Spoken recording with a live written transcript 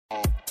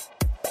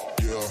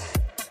Hello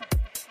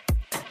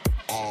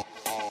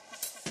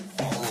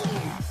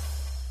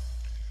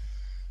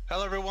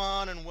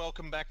everyone and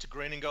welcome back to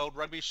Green and Gold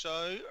Rugby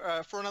Show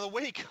for another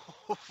week.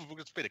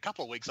 It's been a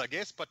couple of weeks I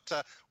guess, but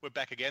we're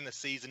back again. The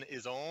season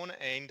is on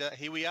and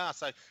here we are.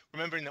 So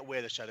remembering that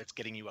we're the show that's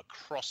getting you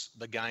across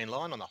the gain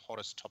line on the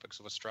hottest topics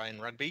of Australian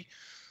rugby.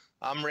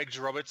 I'm Reg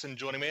Roberts and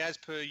joining me as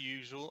per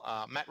usual,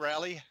 Matt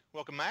Rowley.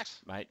 Welcome Matt.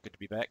 Mate, good to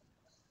be back.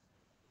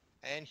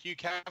 And Hugh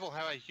Cavill.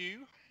 How are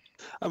you?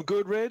 I'm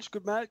good, Reg.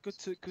 Good, Matt. Good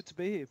to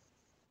be here.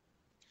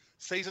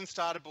 Season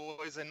started,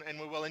 boys, and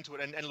we're well into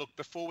it. And look,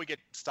 before we get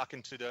stuck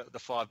into the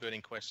five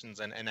burning questions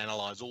and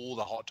analyse all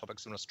the hot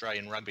topics in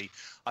Australian rugby,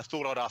 I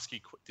thought I'd ask you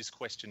this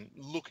question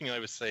looking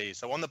overseas.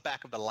 So on the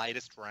back of the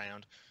latest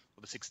round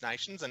of the Six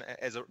Nations and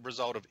as a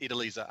result of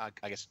Italy's, I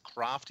guess,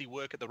 crafty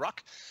work at the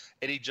ruck,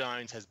 Eddie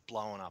Jones has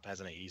blown up,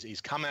 hasn't he? He's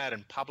come out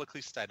and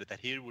publicly stated that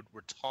he would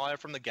retire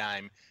from the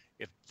game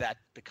if that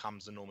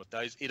becomes the norm, if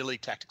those Italy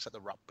tactics at the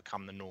ruck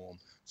become the norm.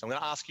 So I'm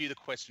going to ask you the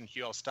question,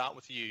 Hugh. I'll start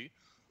with you.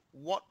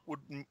 What would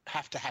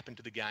have to happen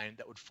to the game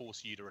that would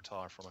force you to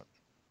retire from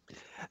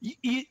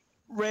it?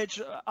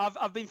 Reg,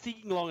 I've been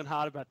thinking long and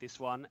hard about this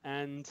one,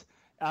 and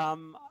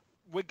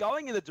we're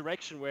going in a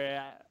direction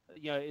where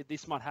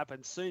this might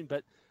happen soon.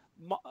 But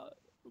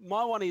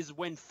my one is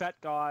when fat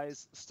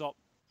guys stop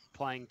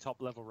playing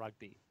top level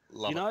rugby.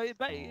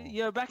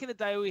 Back in the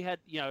day we had,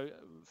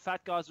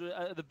 fat guys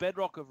were the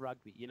bedrock of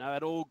rugby,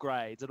 at all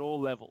grades, at all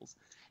levels.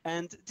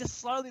 And just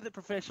slowly at the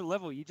professional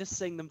level, you're just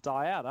seeing them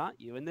die out,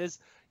 aren't you? And there's,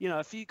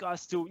 a few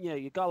guys still,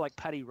 a guy like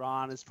Paddy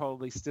Ryan is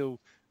probably still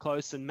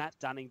close, and Matt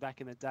Dunning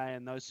back in the day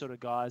and those sort of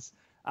guys,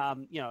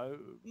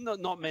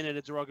 not meant in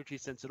a derogatory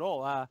sense at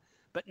all.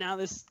 But now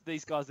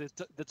these guys,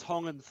 the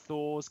Tongan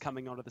Thors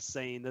coming onto the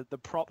scene, the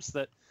props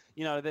that,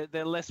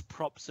 they're less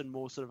props and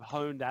more sort of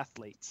honed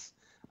athletes.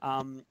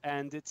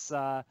 And it's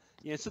so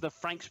the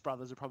Franks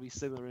brothers are probably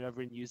similar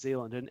over in New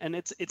Zealand, and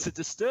it's a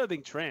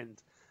disturbing trend.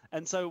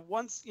 And so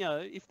once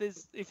if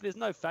there's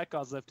no fat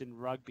guys left in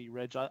rugby,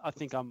 Reg, I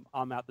think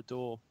I'm out the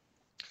door.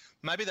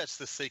 Maybe that's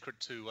the secret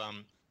to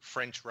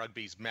French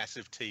rugby's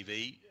massive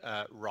TV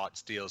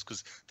rights deals,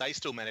 because they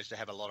still manage to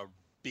have a lot of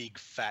big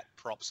fat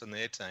props in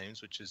their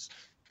teams, which is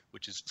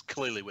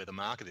clearly where the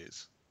market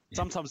is.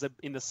 Sometimes they're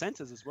in the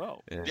centres as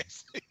well. Yeah.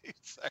 Yes,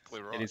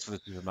 exactly right. It is for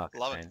the supermarket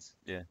Love chains.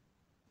 Yeah.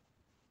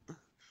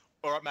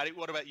 All right, Matty,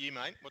 what about you,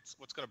 mate?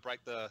 What's going to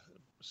break the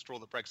straw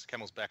that breaks the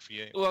camel's back for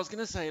you? Well, I was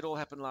going to say it all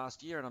happened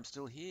last year, and I'm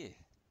still here.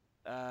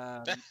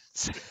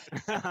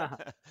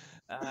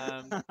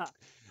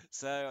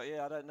 So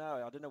yeah, I don't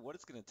know what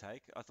it's going to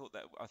take. I thought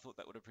that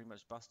would have pretty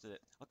much busted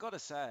it. I've got to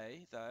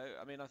say though,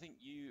 I mean, I think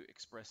you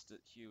expressed it,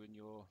 Hugh, in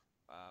your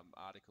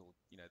article,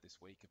 this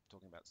week of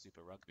talking about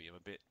Super Rugby.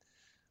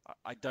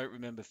 I don't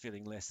remember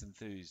feeling less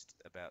enthused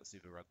about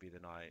Super Rugby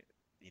than I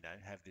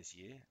have this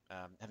year.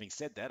 Having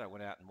said that, I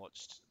went out and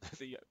watched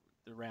the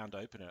round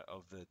opener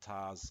of the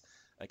Tars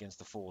against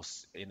the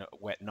Force in a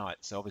wet night.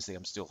 So obviously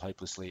I'm still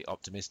hopelessly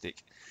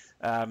optimistic.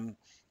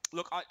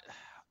 Look,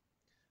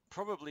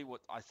 probably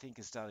what I think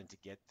is starting to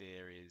get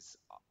there is,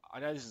 I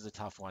know this is a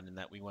tough one in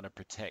that we want to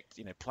protect,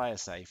 player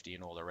safety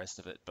and all the rest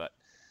of it, but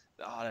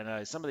I don't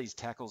know, some of these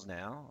tackles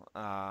now,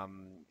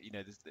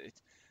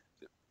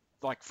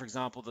 like for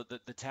example,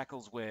 the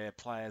tackles where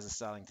players are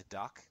starting to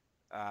duck,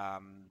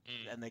 and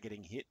they're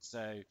getting hit.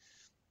 So,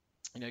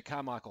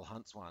 Carmichael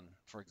Hunt's one,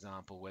 for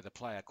example, where the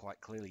player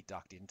quite clearly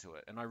ducked into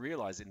it. And I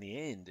realised in the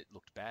end it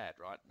looked bad,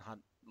 right?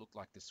 Hunt looked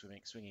like the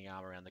swinging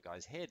arm around the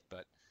guy's head, but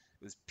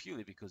it was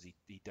purely because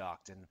he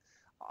ducked. And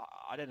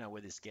I don't know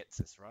where this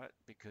gets us, right?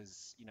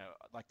 Because,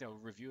 like they were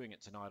reviewing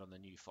it tonight on the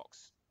new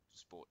Fox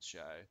Sports show,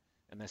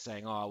 and they're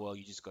saying, oh, well,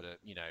 you just got to,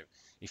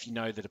 if you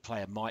know that a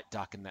player might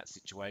duck in that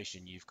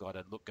situation, you've got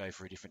to go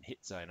for a different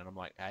hit zone. And I'm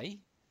like, hey?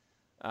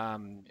 How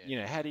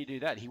do you do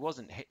that? He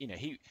wasn't,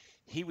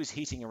 he was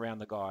hitting around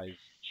the guy's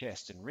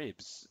chest and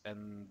ribs,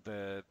 and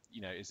I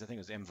think it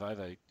was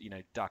Mvovo,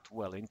 ducked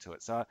well into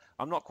it. So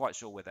I'm not quite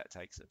sure where that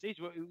takes it. Geez,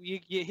 well,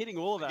 you're hitting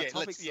all of our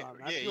topics,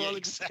 Simon.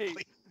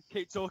 Exactly.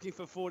 Keep talking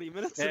for 40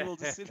 minutes and we'll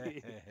just sit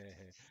here.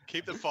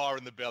 Keep the fire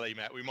in the belly,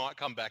 Matt. We might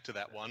come back to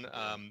that one.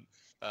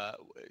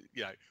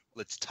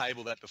 Let's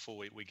table that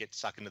before we get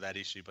stuck into that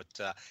issue. But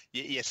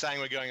you're saying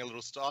we're going a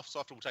little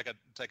softer. We'll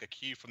take a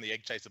cue from the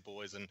Egg Chaser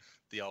boys, and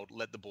the old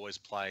 "let the boys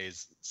play"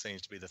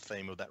 seems to be the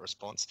theme of that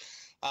response.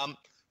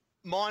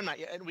 Mine,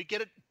 mate, and we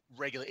get it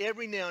regularly.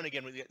 Every now and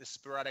again, we get this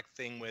sporadic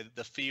thing where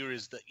the fear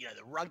is that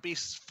the rugby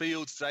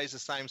field stays the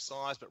same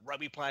size, but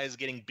rugby players are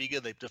getting bigger.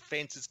 The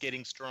defence is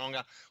getting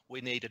stronger. We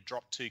need to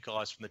drop two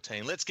guys from the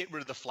team. Let's get rid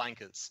of the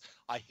flankers.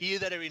 I hear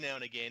that every now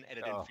and again, and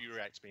it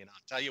infuriates me. And I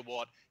tell you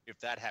what, if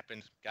that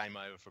happened, game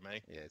over for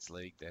me. Yeah, it's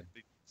league then.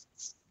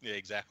 Yeah,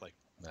 exactly.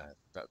 No,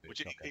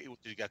 which it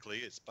exactly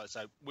is. But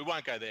so we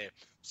won't go there.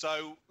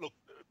 So look,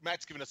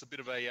 Matt's given us a bit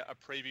of a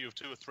preview of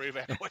two or three of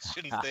our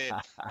questions there.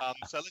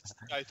 So let's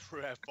go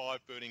through our five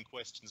burning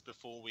questions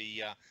before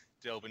we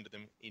delve into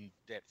them in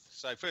depth.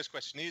 So first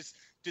question is,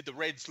 did the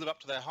Reds live up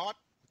to their hype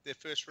with their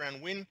first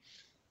round win?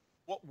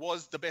 What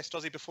was the best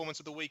Aussie performance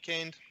of the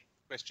weekend?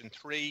 Question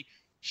 3,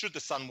 Should the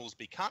Sunwolves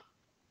be cut?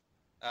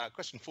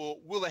 Question 4,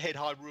 will the head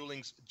high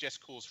rulings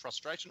just cause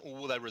frustration or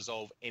will they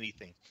resolve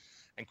anything?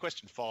 And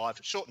question 5,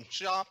 short and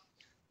sharp,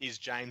 is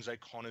James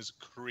O'Connor's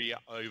career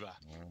over?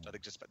 I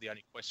think just about the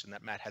only question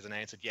that Matt hasn't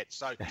answered yet.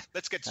 So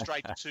let's get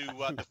straight to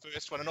the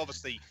first one. And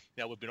obviously,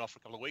 we've been off for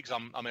a couple of weeks.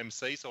 I'm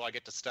MC, so I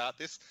get to start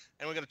this.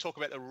 And we're going to talk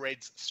about the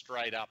Reds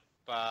straight up.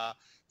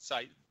 So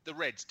the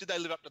Reds, did they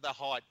live up to the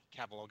hype?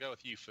 Cavill, I'll go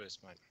with you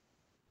first, mate.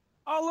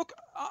 Oh, look,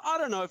 I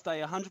don't know if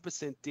they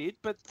 100% did,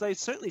 but they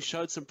certainly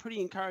showed some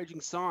pretty encouraging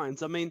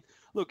signs. I mean,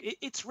 look,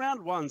 it's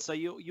round 1, so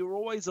you're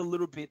always a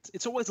little bit –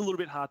 it's always a little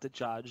bit hard to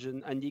judge,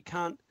 and you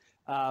can't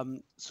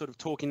sort of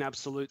talk in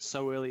absolutes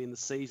so early in the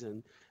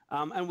season.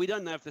 And we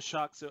don't know if the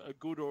Sharks are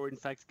good or, in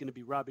fact, going to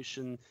be rubbish,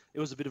 and it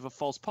was a bit of a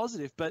false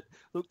positive. But,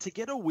 look, to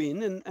get a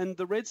win, and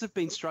the Reds have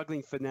been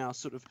struggling for now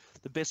sort of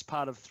the best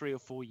part of 3 or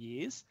 4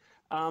 years,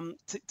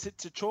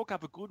 to chalk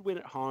up a good win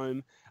at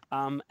home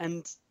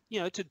and –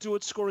 to do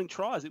it scoring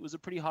tries. It was a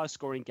pretty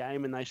high-scoring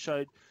game, and they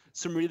showed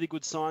some really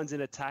good signs in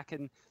attack.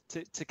 And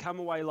to come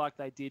away like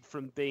they did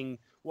from being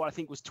what I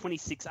think was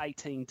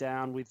 26-18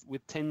 down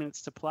with 10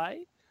 minutes to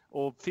play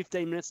or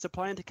 15 minutes to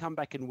play, and to come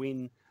back and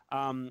win,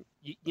 I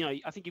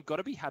think you've got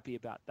to be happy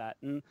about that.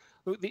 And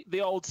look,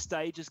 the old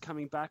stages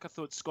coming back. I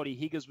thought Scotty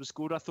Higgins was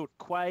good. I thought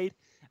Quaid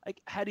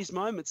had his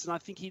moments, and I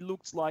think he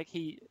looked like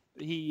he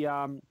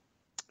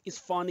is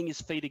finding his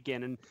feet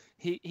again, and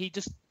he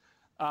just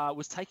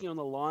was taking on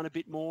the line a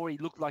bit more. He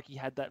looked like he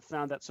had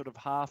found that sort of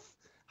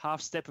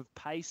half step of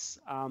pace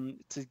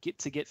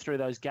to get through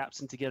those gaps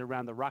and to get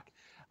around the ruck.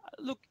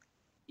 Look,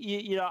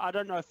 I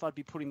don't know if I'd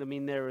be putting them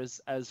in there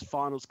as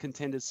finals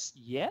contenders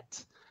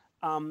yet.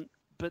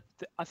 But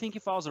I think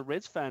if I was a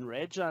Reds fan,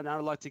 Reg, and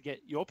I'd like to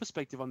get your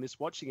perspective on this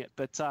watching it,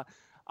 but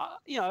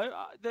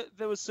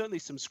there was certainly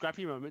some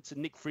scrappy moments,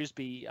 and Nick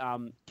Frisby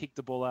kicked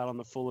the ball out on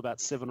the full about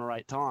 7 or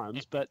 8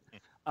 times. But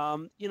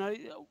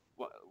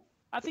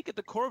I think at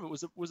the core of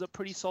it was a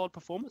pretty solid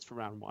performance for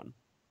round 1.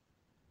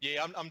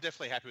 Yeah, I'm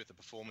definitely happy with the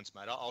performance,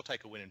 mate. I'll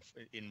take a win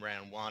in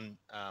round 1.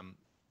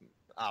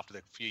 After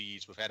the few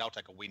years we've had, I'll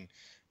take a win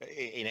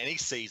in any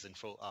season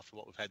after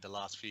what we've had the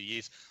last few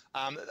years.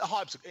 The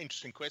hype's an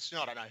interesting question.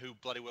 I don't know who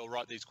bloody well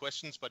write these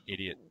questions, but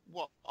idiot.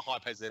 What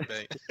hype has there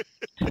been?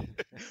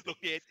 Look,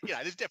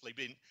 there's definitely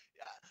been.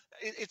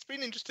 It's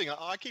been interesting.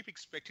 I keep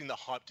expecting the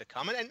hype to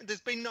come, and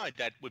there's been no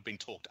doubt we've been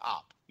talked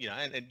up,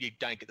 and you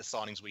don't get the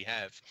signings we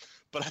have.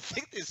 But I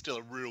think there's still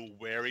a real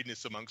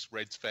wariness amongst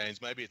Reds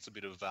fans. Maybe it's a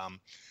bit of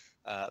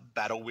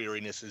battle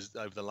weariness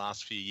over the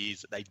last few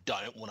years that they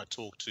don't want to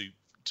talk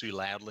too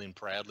loudly and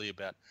proudly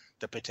about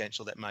the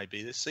potential that may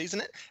be this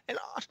season. And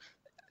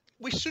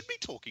we should be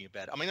talking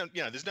about it. I mean,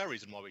 there's no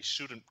reason why we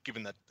shouldn't,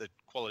 given that the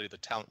quality of the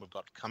talent we've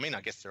got come in.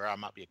 I guess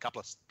might be a couple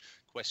of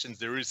questions.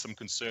 There is some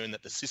concern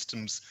that the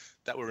systems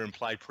that were in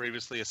play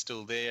previously are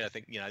still there. I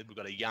think, we've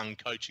got a young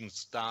coaching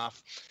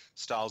staff.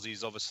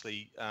 Stylesy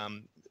obviously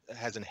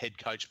hasn't head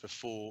coached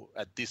before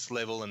at this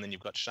level, and then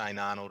you've got Shane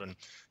Arnold and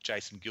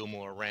Jason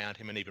Gilmore around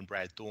him, and even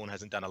Brad Thorne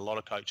hasn't done a lot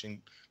of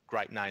coaching.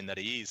 Great name that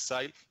he is.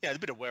 So, there's a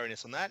bit of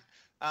wariness on that.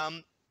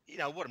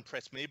 What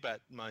impressed me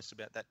most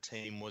about that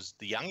team was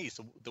the youngies,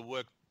 the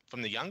work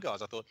from the young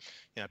guys. I thought,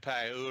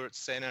 Pa'aua at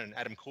centre and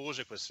Adam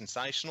Korczak was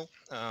sensational.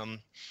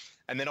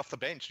 And then off the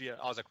bench,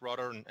 Isaac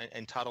Rodder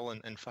and Tuttle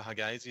and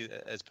Fahagazi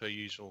as per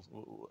usual.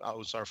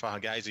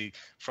 Fahagazi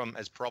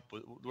as prop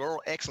were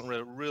all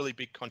excellent, really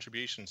big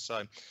contributions.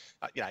 So,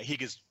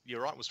 Higgins,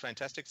 you're right, was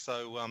fantastic.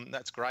 So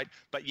that's great.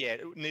 But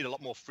need a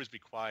lot more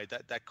Frisbee Quaid.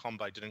 That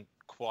combo didn't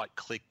quite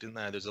click, didn't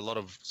they? There's a lot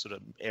of sort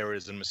of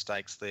errors and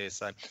mistakes there.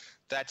 So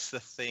that's the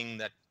thing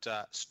that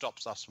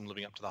stops us from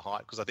living up to the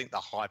hype, because I think the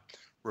hype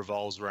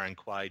revolves around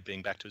Quaid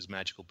being back to his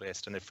magical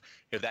best. And if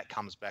that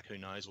comes back, who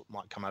knows what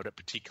might come out of it,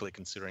 particularly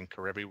considering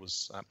Karevi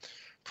was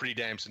pretty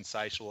damn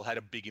sensational, had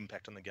a big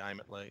impact on the game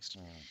at least.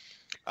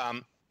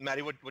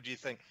 Matty, what do you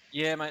think?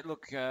 Yeah, mate,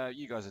 look,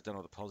 you guys have done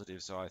all the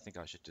positives, so I think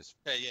I should just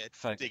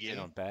focus in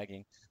on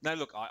bagging. No,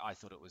 look, I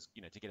thought it was,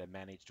 to get a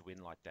managed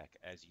win like that,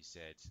 as you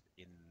said,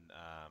 in,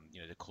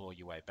 to claw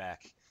your way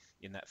back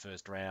in that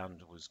first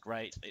round was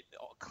great. It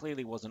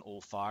clearly wasn't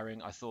all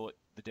firing. I thought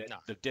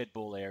the dead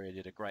ball area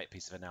did a great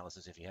piece of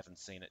analysis. If you haven't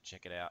seen it,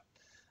 check it out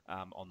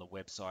on the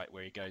website,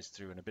 where he goes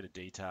through in a bit of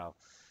detail,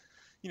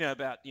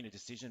 about,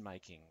 decision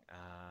making,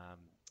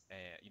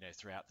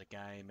 throughout the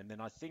game. And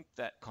then I think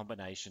that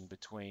combination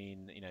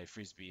between,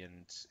 Frisbee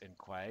and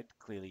Quaid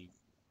clearly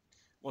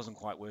wasn't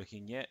quite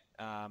working yet.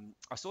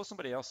 I saw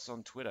somebody else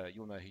on Twitter,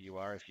 you'll know who you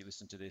are if you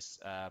listen to this,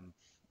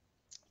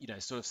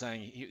 sort of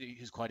saying he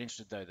was quite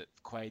interested, though, that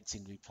Quaid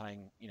seemed to be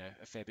playing,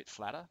 a fair bit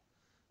flatter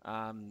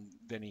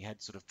than he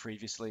had sort of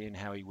previously, and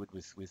how he would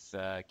with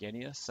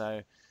Genia.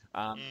 So,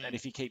 and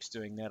if he keeps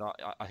doing that,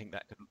 I think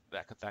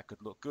that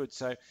could look good.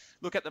 So,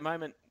 look, at the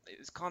moment,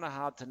 it's kind of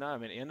hard to know. I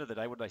mean, at the end of the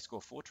day, would they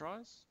score 4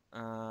 tries?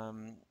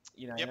 And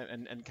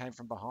came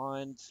from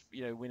behind,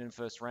 win in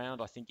first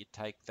round. I think you'd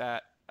take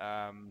that.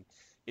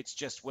 It's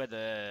just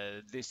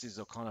whether this is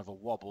a kind of a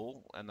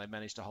wobble and they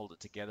manage to hold it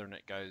together and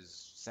it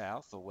goes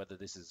south, or whether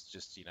this is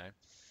just,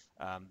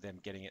 them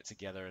getting it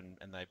together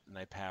and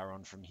they power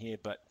on from here.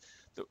 But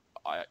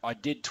I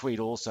did tweet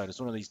also. It's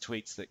one of these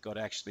tweets that got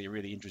actually a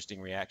really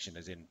interesting reaction,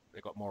 as in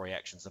it got more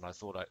reactions than I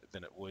thought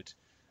than it would.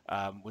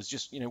 Was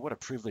just, what a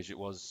privilege it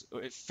was.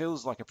 It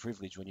feels like a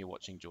privilege when you're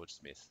watching George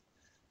Smith.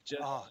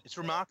 It's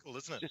remarkable,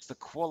 isn't it? Just the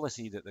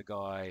quality that the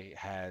guy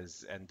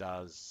has and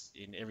does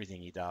in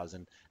everything he does.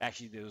 And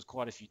actually, there was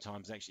quite a few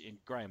times, actually, and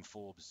Graham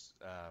Forbes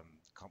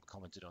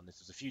commented on this.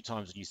 There's a few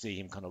times when you see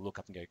him kind of look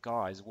up and go,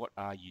 guys, what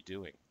are you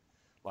doing?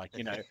 Like,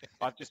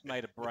 I've just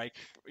made a break,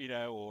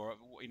 or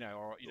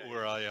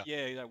where are you?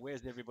 Yeah,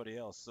 where's everybody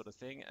else, sort of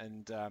thing.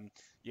 And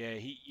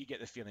you get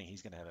the feeling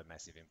he's going to have a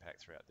massive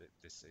impact throughout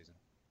this season.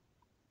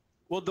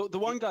 Well, the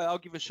one guy I'll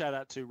give a shout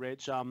out to,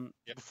 Reg,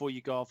 before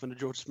you go off into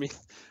George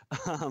Smith,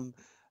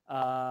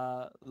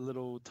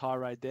 little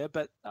tirade there,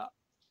 but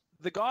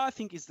the guy I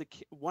think is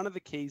one of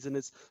the keys, and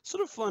it's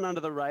sort of flown under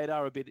the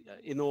radar a bit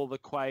in all the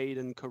Quade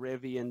and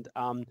Karevi and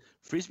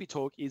Frisbee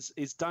talk,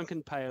 is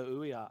Duncan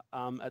Paiuia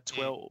at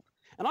 12.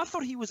 And I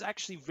thought he was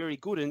actually very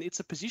good, and it's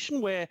a position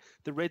where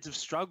the Reds have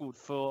struggled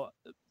for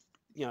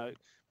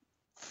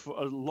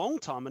a long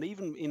time, and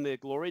even in their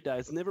glory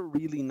days, never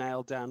really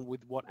nailed down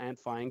with what Ant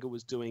Fainga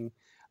was doing.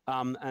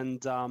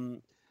 And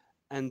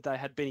they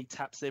had Benny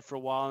Taps there for a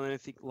while, and I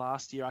think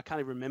last year, I can't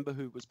even remember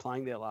who was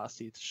playing there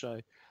last year to show.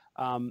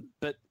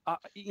 But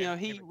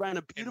he ran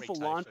a beautiful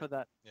line for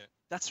that. Yeah.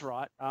 That's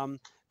right.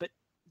 But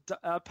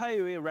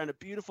Paiuia ran a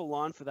beautiful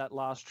line for that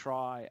last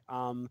try.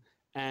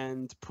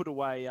 And put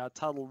away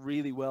Tuttle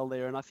really well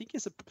there, and I think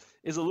is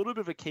a little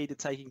bit of a key to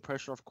taking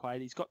pressure off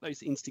Quade. He's got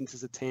those instincts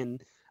as a 10,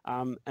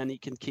 and he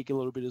can kick a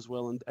little bit as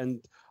well.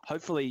 And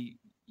hopefully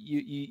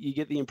you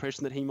get the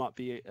impression that he might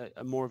be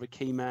a more of a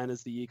key man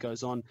as the year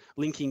goes on,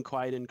 linking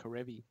Quade and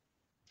Karevi.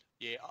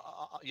 Yeah,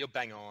 you're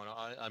bang on.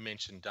 I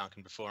mentioned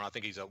Duncan before, and I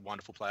think he's a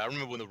wonderful player. I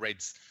remember when the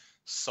Reds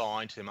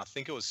signed him. I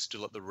think I was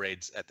still at the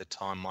Reds at the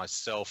time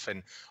myself,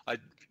 and I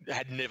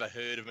had never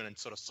heard of him, and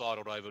sort of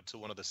sidled over to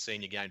one of the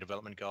senior game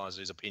development guys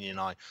whose opinion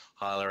I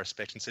highly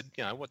respect, and said,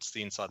 what's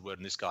the inside word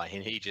on this guy?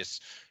 And he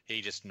just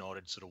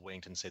nodded, sort of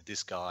winked, and said,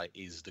 this guy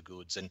is the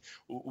goods. And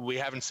we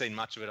haven't seen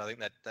much of it. I think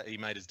that he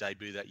made his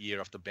debut that year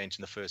off the bench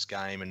in the first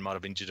game and might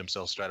have injured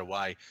himself straight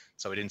away,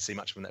 so we didn't see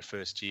much from that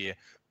first year.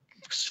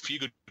 A few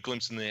good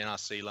glimpses in the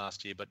NRC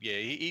last year, but yeah,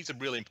 he's a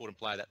really important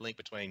player. That link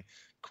between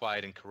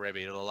Quade and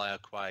Karevi, it'll allow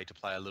Quade to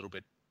play a little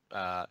bit,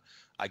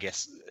 I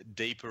guess,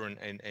 deeper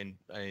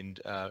and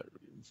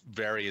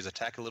vary his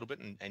attack a little bit,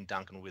 and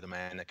Duncan will be the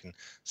man that can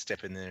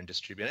step in there and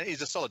distribute. And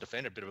he's a solid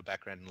defender, a bit of a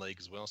background in the league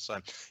as well. So,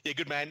 yeah,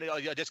 good man.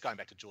 Just going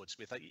back to George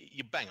Smith,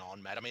 you bang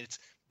on, Matt. I mean, it's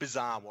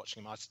bizarre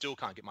watching him. I still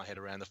can't get my head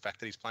around the fact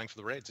that he's playing for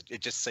the Reds.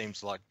 It just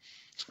seems like,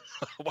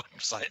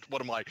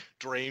 one of my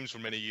dreams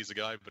from many years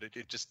ago, but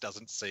it just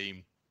doesn't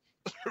seem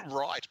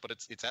right. But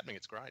it's happening.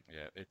 It's great.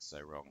 Yeah, it's so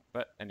wrong.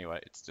 But anyway,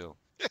 it's still,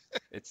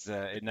 it's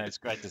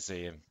great to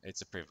see him.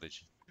 It's a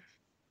privilege.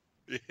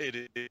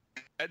 It is.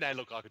 And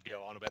look, I could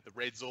go on about the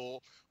Reds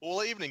all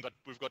evening, but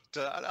we've got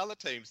other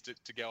teams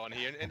to go on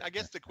here. And I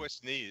guess the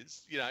question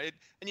is,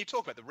 and you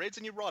talk about the Reds,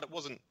 and you're right, it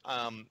wasn't,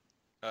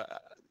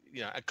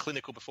 a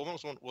clinical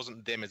performance. It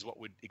wasn't them as what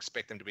we'd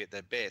expect them to be at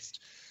their best.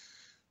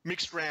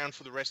 Mixed round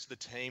for the rest of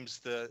the teams.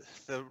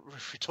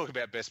 If we talk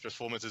about best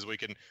performances, we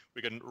can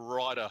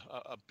write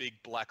a big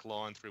black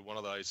line through one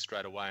of those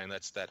straight away, and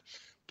that's that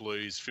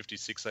Blues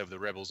 56 over the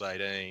Rebels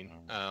 18.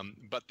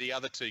 But the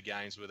other two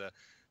games were the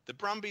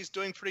Brumbies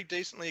doing pretty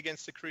decently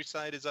against the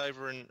Crusaders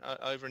over in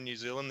New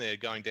Zealand. They're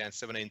going down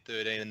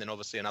 17-13, and then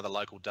obviously another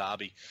local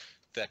derby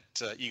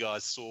that you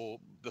guys saw,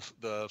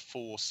 the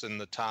Force and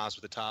the Tars,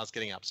 with the Tars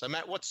getting up. So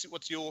Matt, what's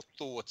your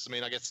thoughts? I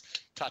mean, I guess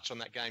touch on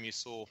that game you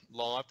saw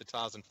live, the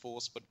Tars and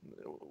Force, but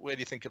where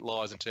do you think it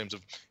lies in terms of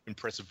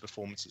impressive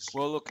performances?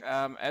 Well, look,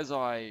 as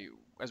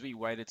we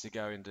waited to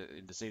go in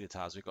to see the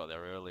Tars, we got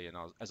there early, and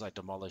as I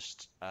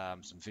demolished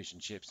some fish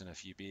and chips and a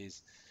few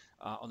beers.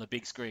 On the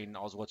big screen,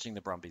 I was watching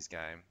the Brumbies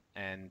game,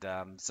 and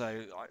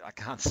so I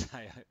can't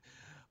say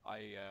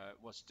I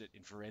watched it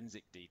in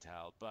forensic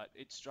detail, but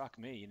it struck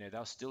me, they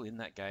were still in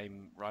that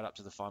game right up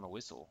to the final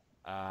whistle,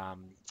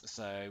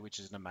 which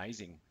is an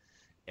amazing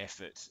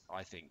effort,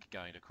 I think,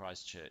 going to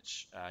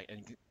Christchurch,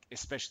 and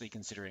especially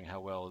considering how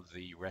well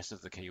the rest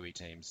of the Kiwi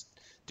teams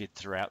did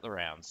throughout the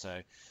round.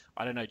 So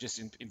I don't know, just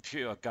in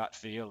pure gut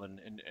feel and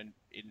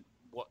in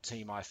what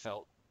team I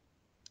felt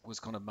was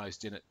kind of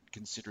most in it,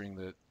 considering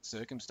the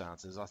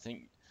circumstances, I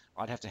think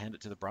I'd have to hand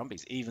it to the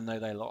Brumbies, even though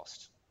they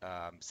lost,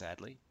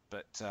 sadly.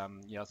 But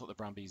I thought the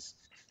Brumbies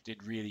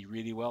did really,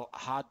 really well.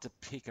 Hard to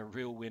pick a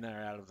real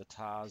winner out of the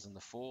Tars and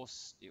the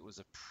Force. It was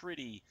a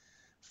pretty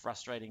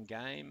frustrating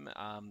game.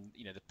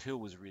 The pill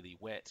was really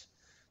wet,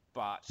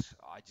 but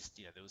I just,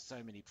 there was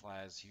so many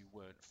players who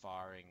weren't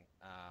firing.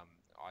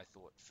 I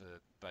thought for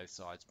both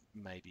sides,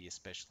 maybe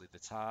especially the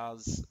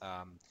Tars.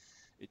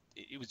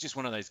 It was just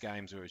one of those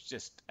games where it was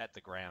just at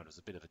the ground. It was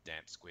a bit of a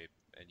damp squib,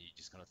 and you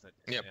just kind of think,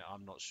 yep.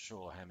 I'm not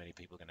sure how many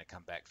people are going to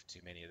come back for too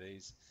many of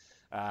these.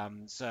 I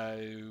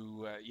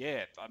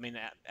mean,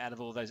 out of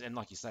all those, and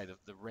like you say,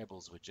 the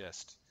Rebels were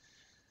just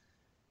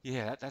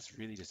Yeah, that's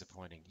really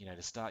disappointing.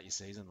 To start your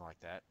season like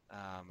that.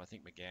 I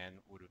think McGann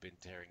would have been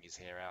tearing his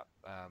hair out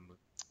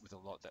with a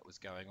lot that was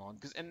going on.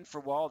 And for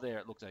a while there,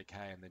 it looked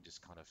okay, and then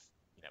just kind of,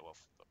 well,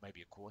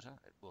 maybe a quarter,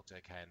 it looked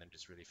okay, and then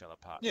just really fell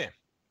apart. Yeah.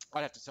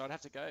 I'd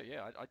have to go.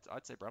 Yeah,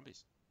 I'd say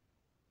Brumbies.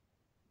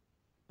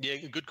 Yeah,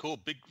 good call.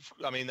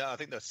 I mean, I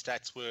think the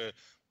stats were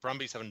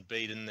Brumbies haven't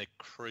beaten the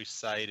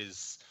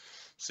Crusaders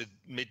since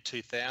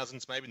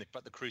mid-2000s maybe,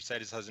 but the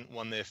Crusaders hasn't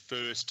won their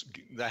first.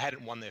 They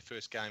hadn't won their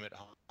first game at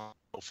home,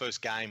 or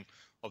first game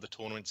of the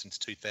tournament since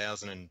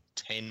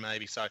 2010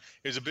 maybe. So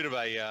it was a bit of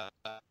a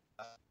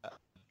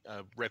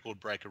record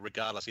breaker,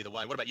 regardless either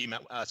way. What about you,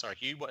 Matt? Sorry,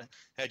 Hugh.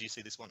 How do you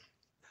see this one?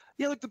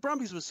 Yeah, look, the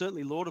Brumbies were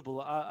certainly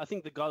laudable. I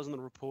think the guys on the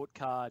report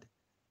card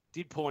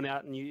did point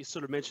out, and you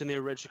sort of mentioned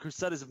there, Reg, the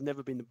Crusaders have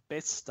never been the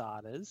best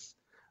starters.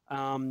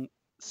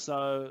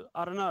 So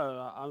I don't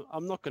know.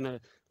 I'm not going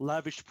to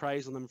lavish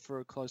praise on them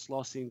for a close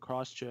loss in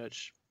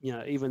Christchurch.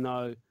 Even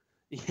though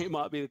it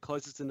might be the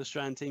closest an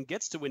Australian team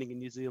gets to winning in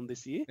New Zealand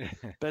this year.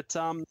 But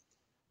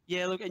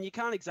yeah, look, and you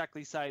can't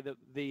exactly say that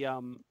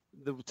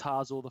the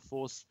Tars or the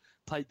Force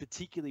played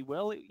particularly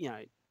well.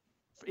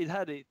 It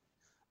had it.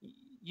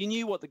 You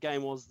knew what the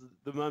game was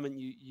the moment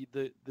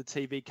the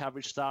TV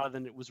coverage started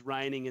and it was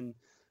raining and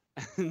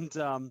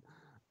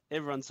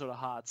everyone's sort of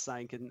heart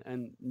sank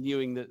and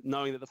knowing that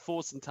the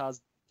Force and Tars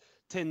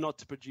tend not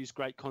to produce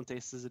great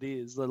contests as it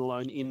is, let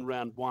alone in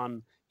round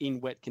one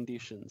in wet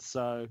conditions.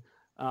 So,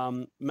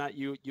 Matt,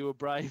 you were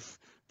brave,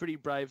 pretty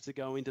brave to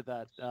go into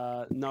that,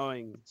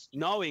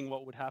 knowing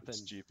what would happen.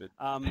 Stupid.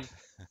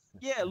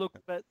 Yeah, look,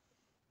 but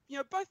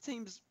both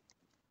teams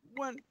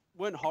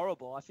weren't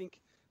horrible. I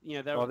think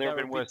there have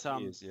been worse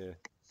years, yeah.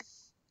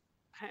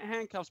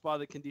 Handcuffs by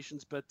the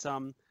conditions, but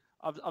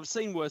I've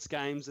seen worse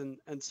games, and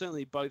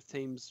certainly both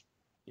teams,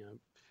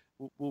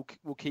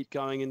 will keep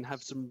going and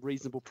have some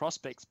reasonable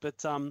prospects. But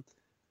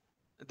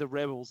the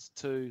Rebels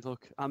too.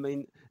 Look, I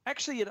mean,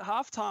 actually at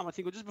halftime, I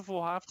think, or just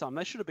before halftime,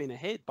 they should have been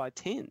ahead by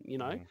 10.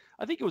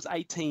 I think it was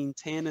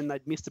 18-10, and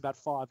they'd missed about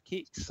 5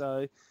 kicks.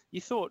 So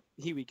you thought,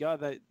 here we go.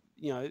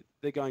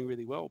 They're going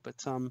really well, but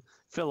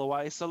fell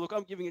away. So look,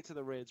 I'm giving it to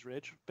the Reds.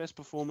 Reg, best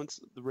performance,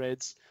 the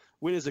Reds.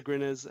 Winners are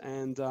grinners,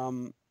 and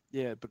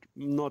but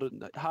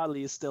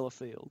hardly a stellar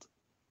field.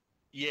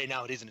 Yeah,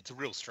 no, it isn't. It's a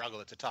real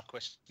struggle. It's a tough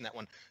question, that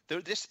one. They're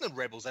just the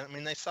Rebels. I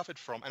mean, they suffered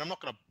from, and I'm not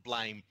going to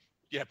blame,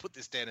 put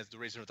this down as the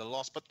reason of the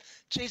loss, but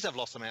geez, they've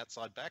lost some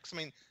outside backs. I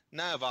mean,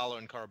 Naovala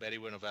and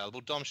Korobetti weren't available.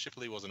 Dom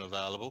Shipley wasn't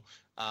available.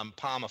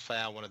 Palmer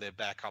Fowl, one of their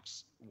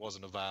backups,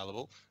 wasn't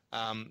available.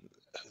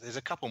 There's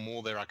a couple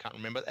more there I can't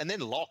remember. And then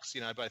locks,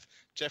 both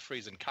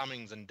Jeffries and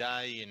Cummings and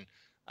Day, and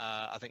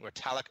I think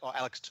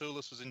Alex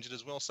Toulis was injured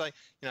as well. So,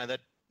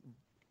 that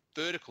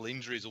vertical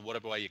injuries, or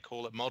whatever way you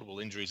call it, multiple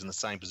injuries in the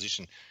same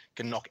position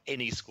can knock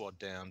any squad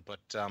down. But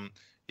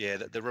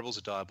the Rebels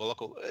are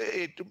diabolical.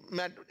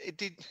 Matt,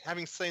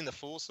 having seen the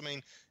Force, I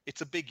mean,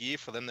 it's a big year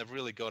for them. They've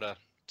really got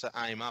to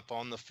aim up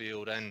on the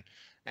field and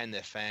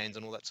their fans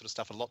and all that sort of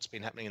stuff. A lot's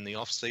been happening in the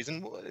off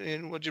season. What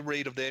did you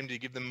read of them? Do you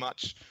give them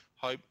much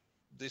hope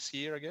this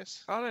year, I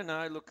guess? I don't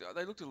know. Look,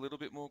 they looked a little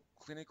bit more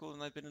clinical than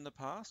they've been in the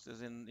past,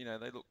 as in,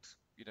 they looked,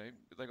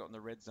 they got in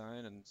the red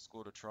zone and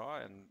scored a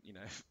try, and,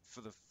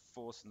 for the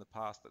Force in the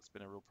past, that's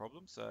been a real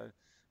problem. So,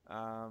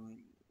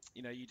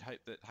 you'd hope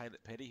that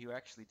Haylett Petty, who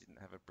actually didn't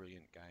have a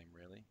brilliant game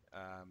really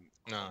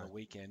on the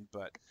weekend,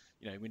 but,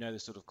 we know the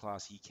sort of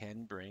class he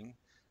can bring.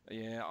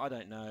 Yeah, I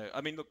don't know.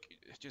 I mean, look,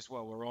 just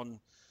while we're on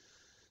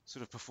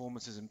sort of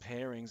performances and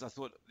pairings, I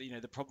thought,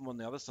 the problem on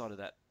the other side of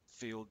that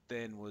field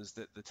then was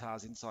that the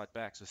Tars inside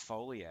backs with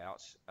Foley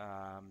out,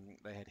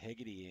 they had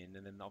Hegarty in,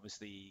 and then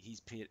obviously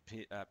he's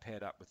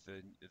paired up with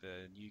the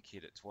new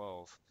kid at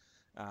 12.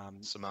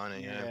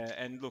 Simone, yeah.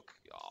 And look,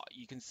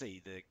 you can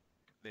see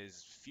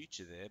there's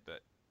future there, but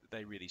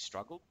they really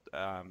struggled,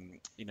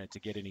 to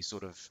get any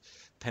sort of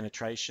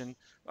penetration.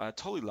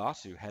 Tolu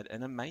Latu had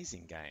an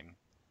amazing game.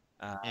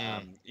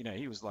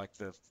 He was like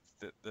the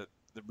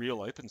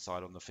real open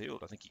side on the field.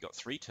 I think he got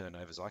 3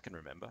 turnovers, I can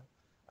remember.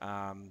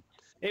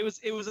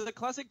 It was a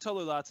classic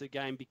Tolu Latu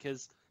game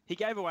because he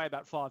gave away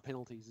about 5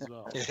 penalties as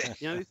well.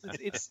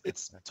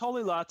 It's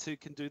Tolu Latu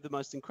can do the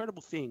most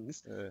incredible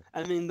things,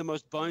 and then the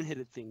most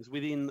boneheaded things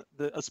within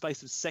a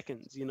space of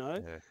seconds.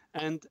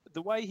 And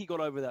the way he got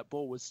over that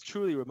ball was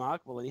truly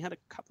remarkable. And he had a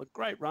couple of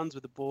great runs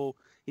with the ball.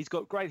 He's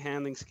got great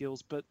handling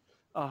skills, but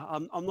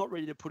I'm not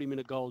ready to put him in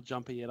a goal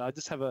jumper yet. I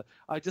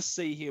just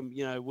see him,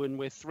 when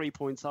we're 3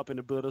 points up in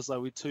a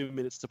Bledisloe with 2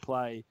 minutes to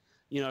play,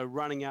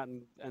 running out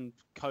and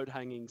coat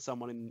hanging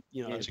someone in,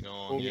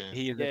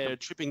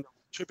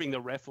 tripping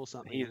the ref or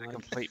something. He's a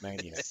complete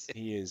maniac.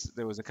 He is.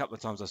 There was a couple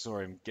of times I saw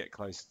him get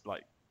close,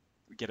 like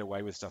get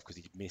away with stuff because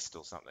he missed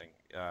or something.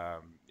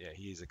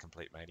 He is a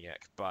complete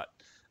maniac, but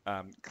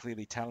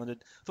clearly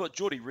talented. I thought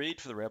Geordie Reid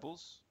for the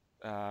Rebels,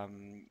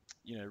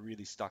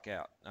 really stuck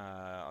out.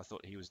 I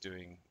thought he was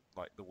doing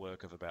like the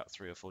work of about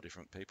 3 or 4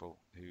 different people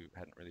who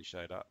hadn't really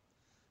showed up.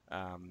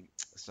 That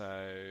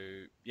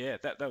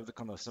were the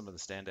kind of some of the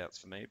standouts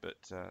for me. But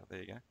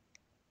there you go.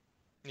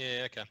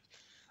 Yeah. Okay.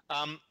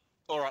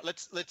 All right,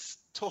 let's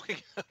talking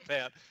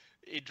about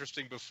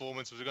interesting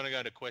performances. We're going to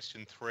go to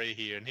question 3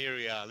 here, and here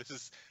we are. This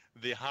is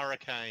the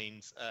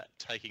Hurricanes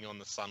taking on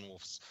the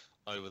Sunwolves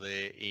over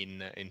there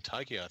in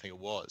Tokyo, I think it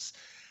was.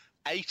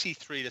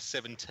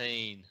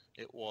 83-17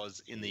 it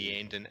was in the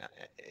end, and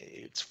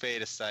it's fair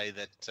to say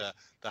that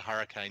the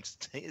Hurricanes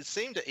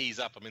seemed to ease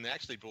up. I mean, they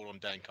actually brought on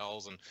Dan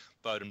Coles and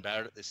Beauden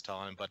Barrett at this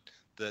time, but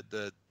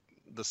the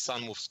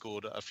Sunwolves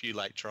scored a few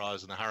late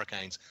tries, and the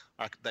Hurricanes,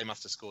 they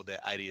must have scored their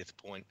 80th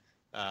point,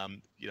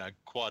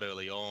 quite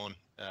early on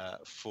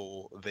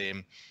for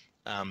them.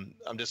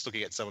 I'm just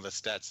looking at some of the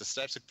stats. The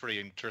stats are pretty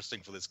interesting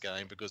for this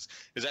game because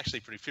it was actually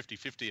pretty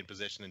 50-50 in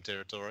possession and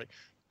territory.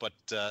 But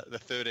the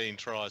 13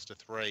 tries to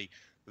 3,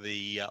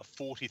 the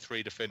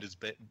 43 defenders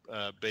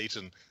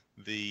beaten,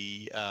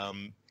 the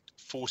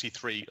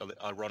 43,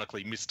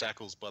 ironically, missed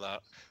tackles by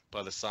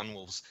the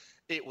Sunwolves.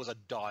 It was a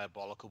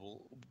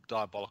diabolical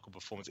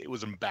performance. It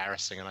was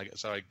embarrassing, and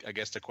I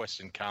guess the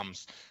question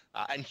comes,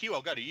 and Hugh,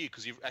 I'll go to you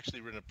because you've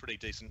actually written a pretty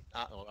decent,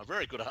 a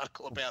very good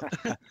article about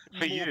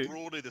more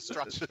broadly the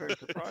structure. Very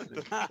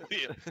surprising.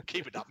 Yeah,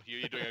 keep it up, Hugh.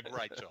 You're doing a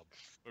great job.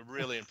 We're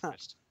really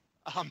impressed.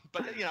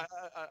 But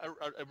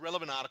a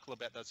relevant article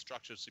about the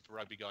structure of Super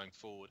Rugby going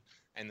forward,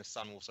 and the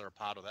Sunwolves are a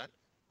part of that.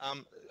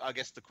 I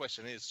guess the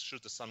question is,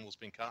 should the Sunwolves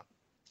been cut?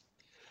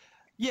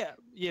 Yeah,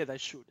 they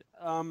should.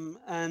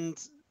 And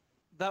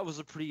that was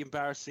a pretty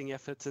embarrassing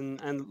effort,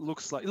 and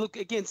looks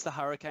against the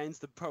Hurricanes,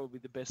 probably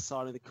the best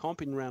side of the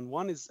comp in round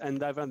 1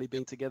 and they've only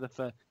been together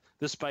for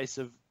the space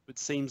of, it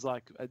seems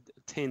like,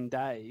 10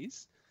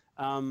 days.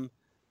 But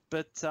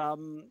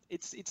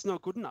it's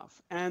not good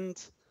enough. And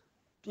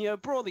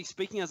broadly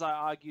speaking, as I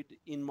argued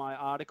in my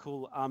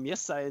article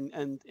yesterday,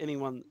 and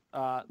anyone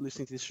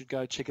listening to this should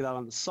go check it out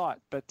on the site.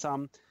 But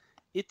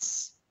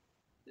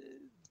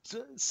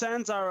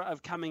Sands are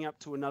coming up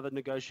to another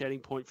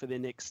negotiating point for their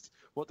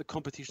what the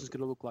competition is going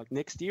to look like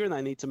next year, and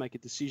they need to make a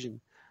decision.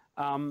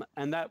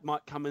 And that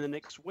might come in the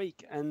next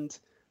week. And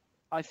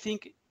I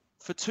think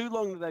for too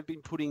long they've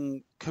been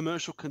putting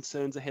commercial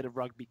concerns ahead of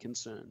rugby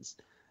concerns.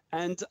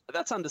 And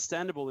that's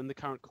understandable in the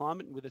current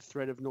climate with the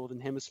threat of Northern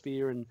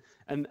Hemisphere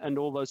and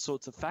all those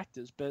sorts of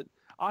factors. But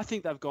I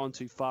think they've gone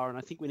too far, and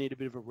I think we need a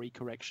bit of a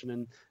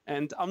recorrection.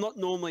 And I'm not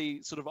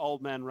normally sort of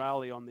old man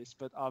Rowley on this,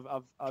 but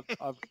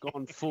I've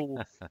gone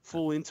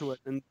full into it,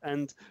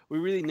 and we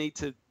really need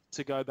to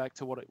go back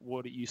to what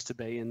it used to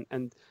be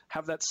and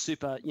have that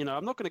super.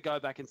 I'm not going to go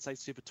back and say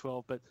Super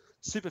 12, but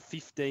Super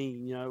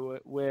 15.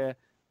 Where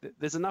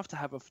there's enough to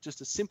have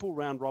just a simple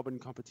round robin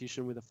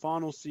competition with a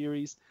final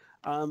series.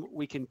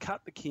 We can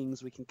cut the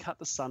Kings, we can cut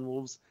the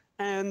Sunwolves,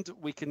 and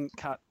we can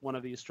cut one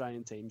of the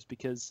Australian teams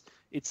because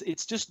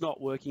it's just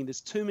not working.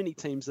 There's too many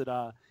teams that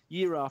are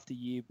year after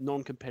year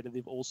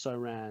non-competitive, also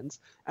rounds,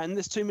 and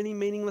there's too many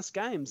meaningless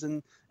games.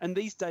 And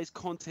these days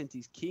content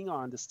is king.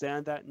 I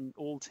understand that, and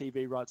all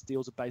TV rights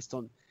deals are based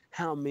on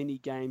how many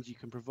games you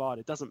can provide.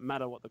 It doesn't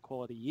matter what the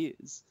quality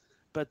is,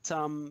 but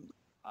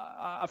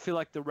I feel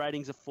like the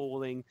ratings are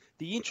falling,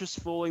 the interest's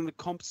falling, the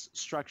comps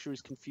structure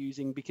is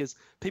confusing because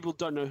people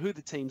don't know who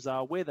the teams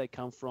are, where they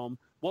come from,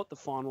 what the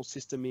final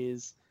system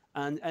is,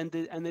 and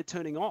they're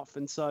turning off.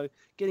 And so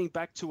getting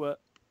back to a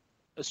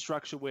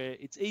structure where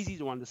it's easy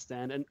to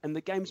understand and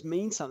the games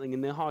mean something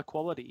and they're high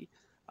quality,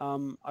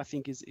 I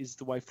think is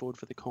the way forward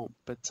for the comp.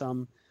 But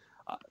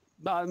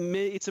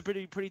it's a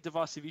pretty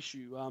divisive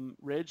issue,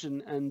 Reg,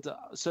 and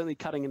certainly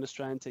cutting an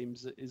Australian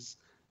teams is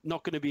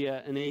not going to be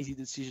an easy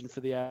decision for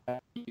the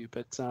AU,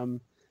 but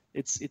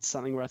it's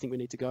something where I think we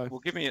need to go.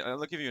 Well,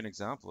 I'll give you an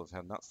example of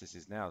how nuts this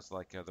is now. It's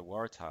like the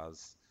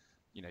Waratahs,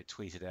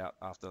 tweeted out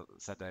after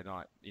Saturday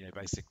night,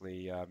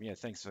 basically,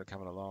 thanks for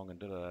coming along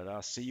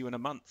and see you in a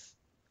month.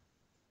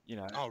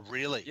 Oh,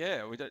 really?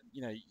 Yeah, we don't,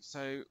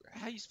 so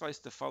how are you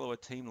supposed to follow a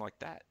team like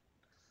that?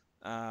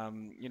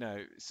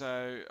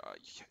 So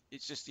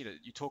it's just,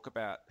 you talk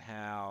about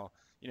how,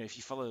 if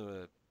you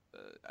follow a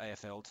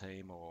AFL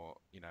team or,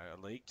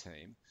 a league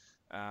team,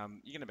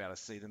 you're going to be able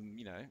to see them,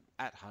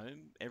 at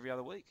home every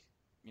other week,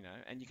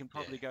 and you can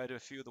probably go to a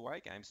few of the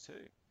away games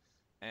too.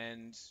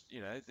 And,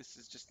 this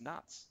is just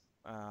nuts.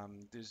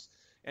 I've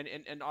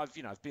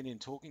been in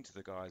talking to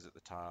the guys at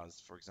the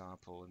TARS, for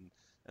example,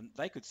 and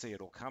they could see it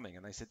all coming,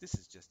 and they said, this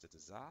is just a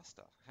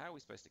disaster. How are we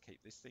supposed to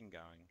keep this thing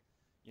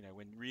going?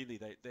 When really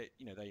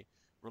they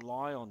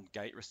rely on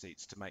gate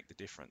receipts to make the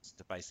difference,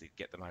 to basically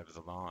get them over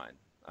the line.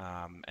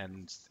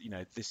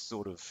 This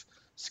sort of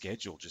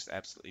schedule just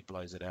absolutely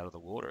blows it out of the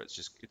water.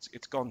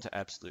 It's gone to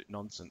absolute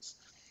nonsense.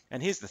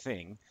 And here's the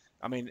thing.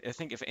 I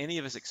think if any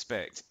of us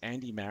expect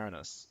Andy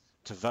Marinas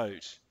to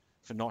vote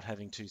for not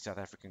having 2 South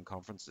African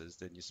conferences,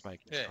 then you're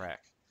smoking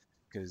crack,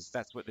 because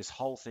that's what this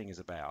whole thing is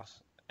about.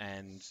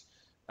 And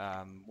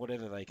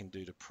whatever they can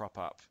do to prop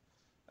up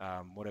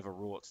whatever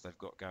rorts they've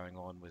got going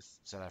on with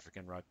South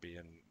African rugby,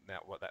 and now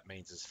what that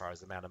means as far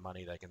as the amount of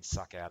money they can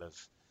suck out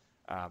of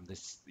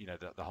this,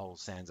 the whole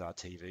SANZAAR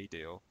TV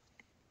deal.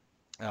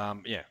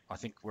 I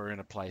think we're in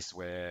a place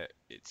where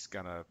it's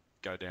going to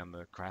go down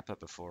the crapper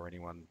before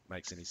anyone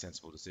makes any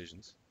sensible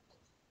decisions.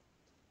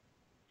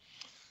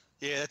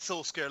 Yeah, that's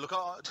all scary. Look,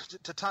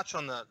 to touch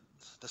on the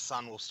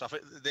Sunwolf stuff,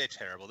 they're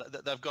terrible.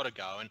 They've got to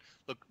go. And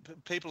look,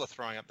 people are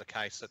throwing up the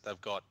case that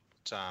they've got,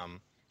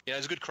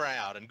 there's a good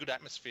crowd and good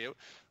atmosphere.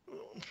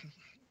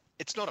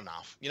 It's not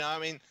enough. I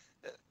mean,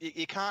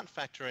 you can't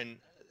factor in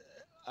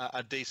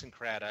a decent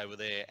crowd over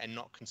there and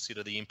not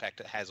consider the impact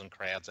it has on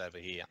crowds over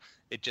here.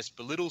 It just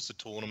belittles the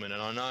tournament.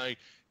 And I know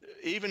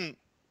even,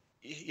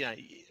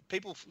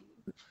 people,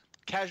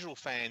 casual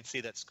fans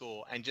see that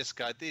score and just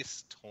go,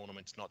 this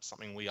tournament's not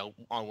something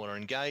I want to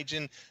engage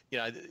in.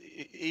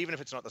 Even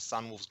if it's not the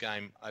Sunwolves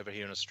game over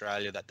here in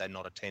Australia that they're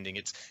not attending,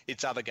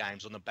 it's other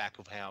games on the back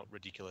of how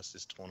ridiculous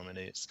this tournament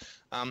is.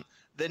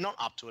 They're not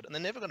up to it, and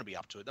they're never going to be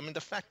up to it. I mean,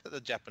 the fact that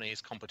the Japanese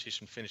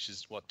competition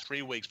finishes,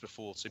 3 weeks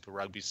before Super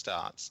Rugby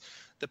starts,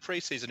 the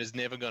preseason is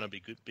never going to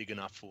be big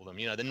enough for them.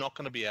 They're not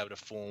going to be able to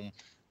form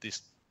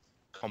this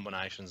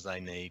combinations they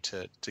need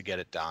to get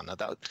it done. I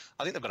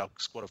think they've got a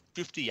squad of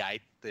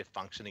 58 they're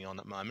functioning on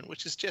at the moment,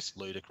 which is just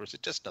ludicrous.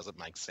 It just doesn't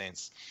make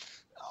sense.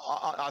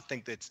 I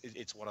think that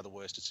it's one of the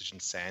worst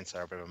decisions Sansa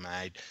have ever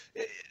made.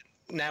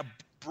 Now,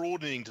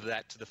 broadening to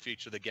the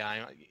future of the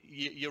game,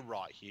 you're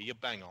right here. You're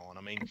bang on.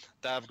 I mean,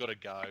 they've got to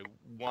go.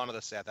 One of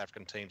the South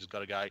African teams has got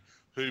to go.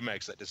 Who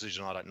makes that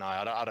decision? I don't know.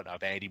 I don't know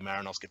if Andy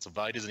Marinos gets a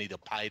vote. Isn't he the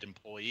paid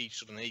employee?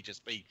 Shouldn't he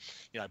just be,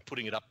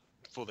 putting it up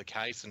for the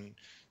case and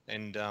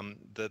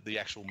the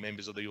actual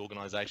members of the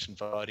organisation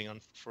voting on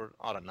for?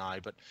 I don't know,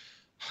 but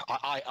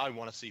I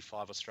want to see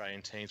 5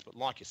 Australian teams. But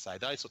like you say,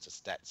 those sorts of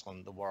stats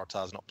on the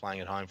Waratahs not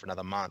playing at home for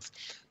another month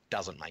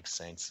doesn't make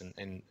sense.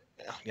 And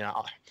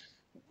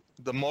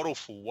the model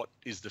for what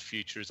is the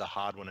future is a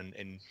hard one,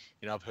 and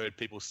I've heard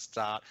people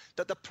start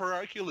that the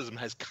parochialism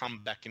has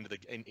come back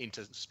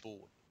into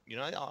sport.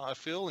 I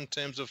feel in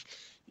terms of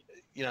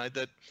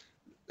that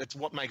it's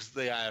what makes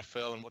the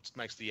AFL and what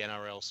makes the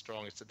NRL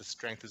strong. It's that the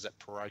strength is that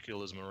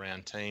parochialism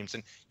around teams,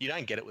 and you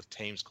don't get it with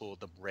teams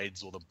called the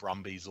Reds or the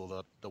Brumbies or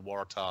the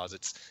Waratahs.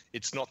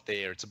 It's not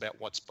there. It's about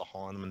what's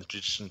behind them and the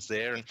traditions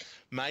there, and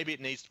maybe it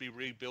needs to be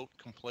rebuilt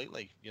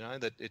completely.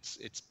 That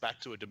it's back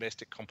to a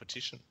domestic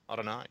competition. I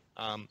don't know,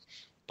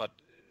 but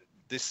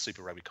this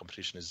Super Rugby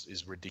competition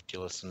is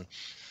ridiculous, and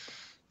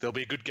there'll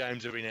be good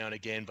games every now and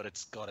again, but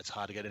it's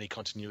hard to get any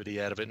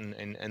continuity out of it,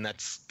 and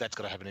that's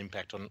got to have an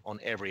impact on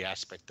every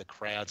aspect, the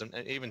crowds, and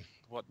even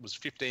what was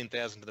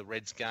 15,000 to the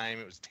Reds game,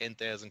 it was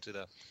 10,000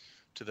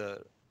 to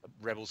the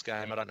Rebels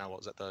game. I don't know what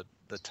was at the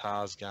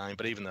Tars game,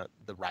 but even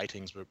the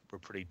ratings were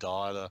pretty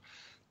dire.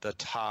 The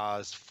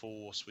Tars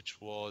Force,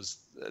 which was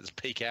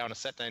peak hour on a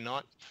Saturday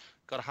night,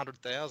 got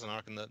 100,000. I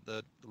reckon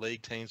the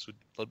league teams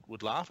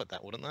would laugh at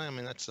that, wouldn't they? I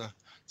mean, it's a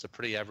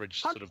pretty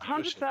average sort of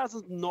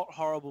 100,000 is not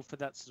horrible for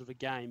that sort of a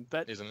game,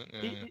 but isn't it?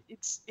 Yeah.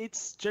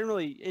 It's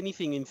generally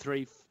anything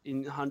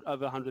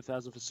over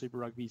 100,000 for Super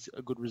Rugby is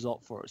a good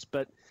result for us.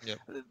 But yep.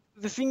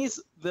 The thing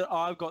is that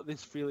I've got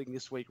this feeling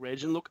this week,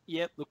 Reg, and look,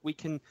 we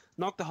can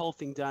knock the whole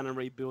thing down and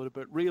rebuild it,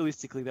 but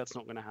realistically, that's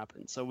not going to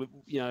happen. So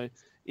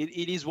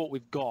it is what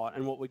we've got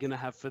and what we're going to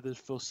have for the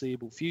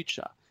foreseeable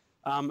future.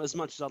 As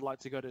much as I'd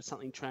like to go to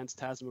something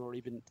trans-Tasman or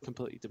even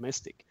completely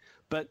domestic.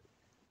 But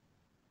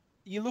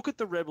you look at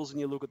the Rebels and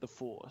you look at the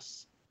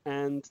Force,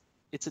 and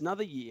it's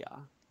another year,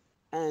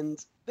 and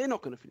they're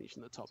not going to finish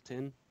in the top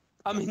 10.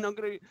 I mean, I'm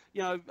going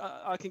to,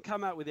 I can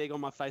come out with egg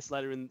on my face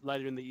later in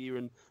the year,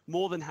 and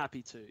more than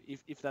happy to,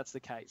 if that's the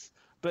case.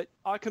 But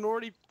I can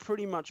already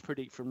pretty much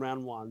predict from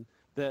round 1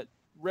 that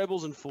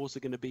Rebels and Force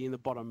are going to be in the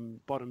bottom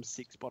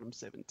 6, bottom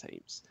 7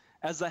 teams,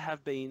 as they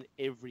have been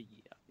every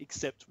year,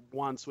 except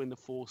once when the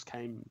Force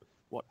came,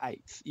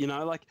 8th?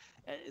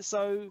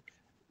 So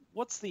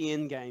what's the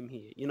end game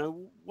here?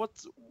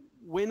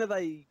 When are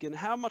they going to,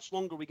 how much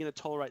longer are we going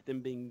to tolerate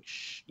them being,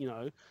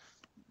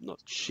 not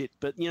shit,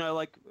 but,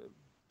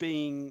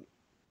 being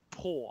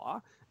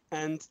poor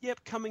and,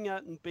 coming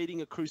out and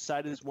beating a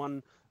Crusaders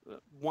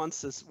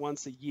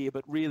once a year,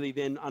 but really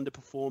then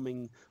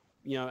underperforming,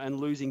 and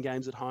losing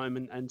games at home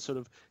and sort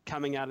of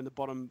coming out in the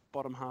bottom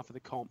half of the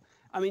comp.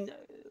 I mean,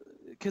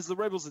 because the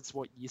Rebels, it's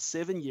year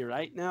 7, year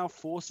 8 now.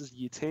 Force is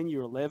year 10,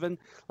 year 11.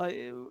 Are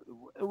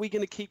we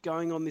going to keep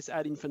going on this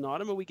ad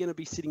infinitum? Are we going to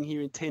be sitting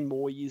here in 10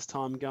 more years'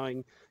 time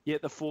going,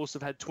 the Force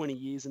have had 20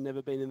 years and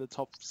never been in the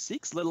top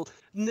 6, let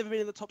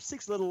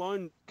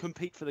alone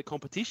compete for the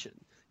competition?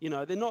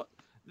 They're not.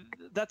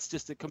 That's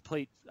just a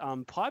complete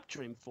pipe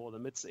dream for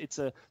them. It's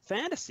a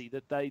fantasy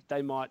that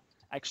they might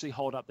actually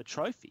hold up the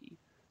trophy.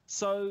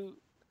 So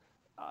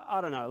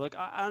I don't know. Look,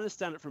 I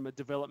understand it from a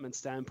development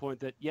standpoint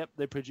that,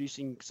 they're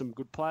producing some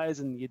good players,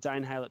 and your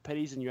Dane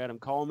Haylett-Pettys and your Adam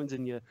Colemans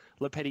and your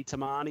Lepeti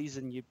Tamanis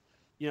and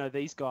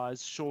these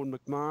guys, Sean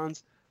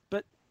McMahons.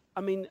 But,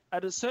 I mean,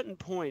 at a certain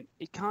point,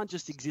 it can't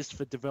just exist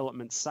for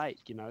development's sake.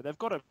 They've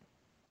got to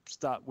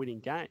start winning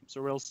games,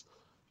 or else,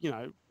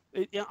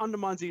 it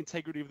undermines the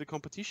integrity of the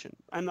competition.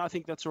 And I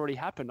think that's already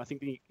happened. I think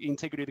the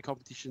integrity of the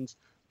competition's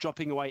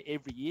dropping away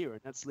every year,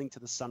 and that's linked to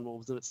the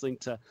Sunwolves, and it's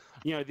linked to,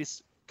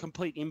 this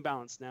complete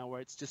imbalance now,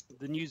 where it's just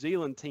the New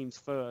Zealand teams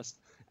first,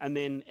 and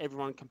then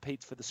everyone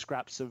competes for the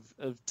scraps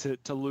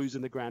to lose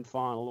in the grand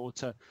final or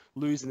to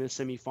lose in the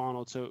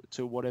semi-final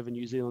to whatever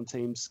New Zealand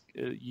teams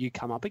you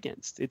come up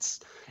against. It's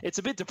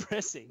a bit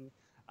depressing,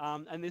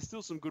 and there's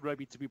still some good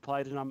rugby to be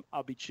played, and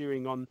I'll be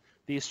cheering on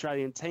the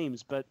Australian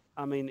teams. But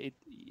I mean,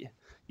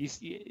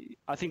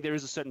 I think there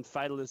is a certain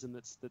fatalism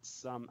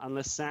that's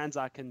unless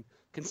Sanzar can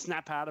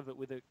snap out of it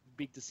with a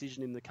big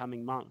decision in the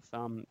coming month,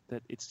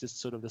 that it's just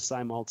sort of the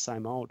same old.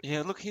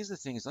 Yeah, look, here's the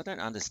thing is I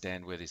don't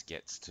understand where this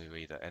gets to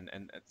either.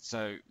 And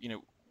so,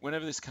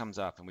 whenever this comes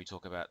up and we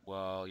talk about,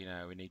 well,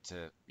 we need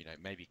to,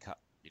 maybe cut,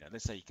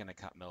 let's say you're going to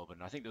cut Melbourne.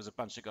 I think there was a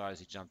bunch of guys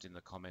who jumped in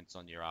the comments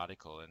on your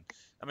article. And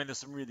I mean, there's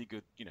some really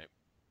good,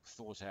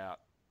 thought out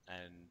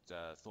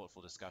and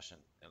thoughtful discussion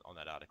on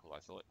that article, I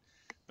thought.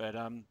 But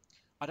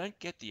I don't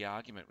get the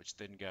argument which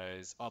then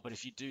goes, oh, but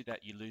if you do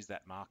that, you lose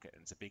that market,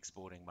 and it's a big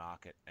sporting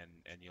market, and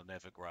you'll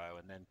never grow.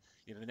 And then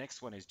the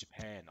next one is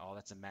Japan. Oh,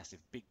 that's a massive,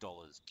 big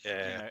dollars.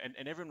 Yeah.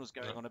 And everyone was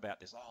going on about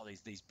this. Oh,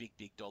 these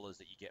big dollars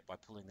that you get by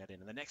pulling that in.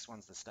 And the next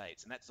one's the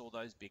States, and that's all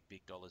those big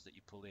dollars that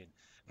you pull in.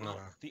 Well,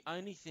 the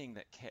only thing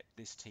that kept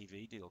this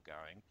TV deal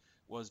going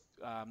was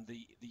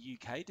the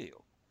UK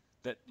deal.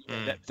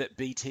 That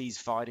BT's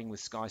fighting with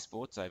Sky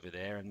Sports over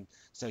there, and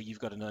so you've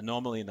got an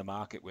anomaly in the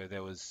market where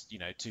there was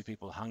two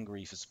people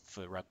hungry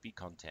for rugby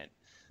content.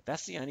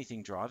 That's the only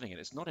thing driving it.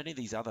 It's not any of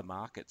these other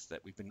markets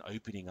that we've been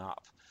opening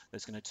up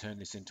that's going to turn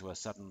this into a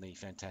suddenly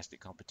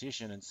fantastic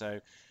competition. And so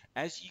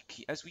as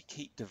we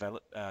keep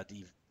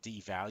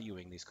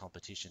devaluing this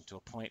competition to a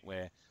point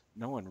where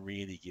no one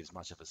really gives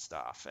much of a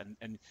stuff,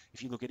 and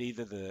if you look at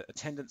either the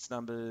attendance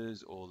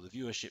numbers or the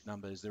viewership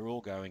numbers, they're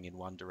all going in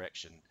one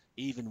direction,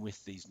 even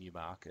with these new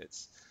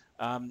markets.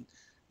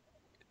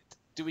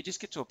 Do we just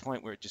get to a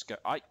point where it just go?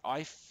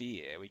 I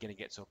fear we're going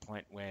to get to a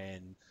point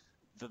when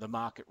the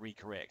market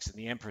recorrects and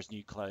the emperor's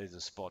new clothes are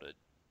spotted,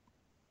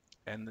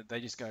 and they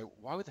just go,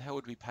 why the hell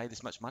would we pay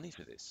this much money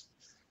for this?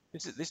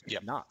 This is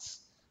nuts.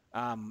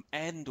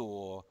 And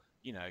or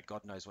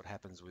God knows what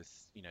happens with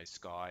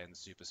Sky and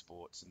Super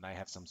Sports, and they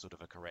have some sort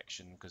of a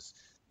correction because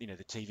the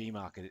TV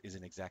market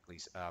isn't exactly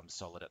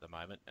solid at the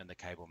moment, and the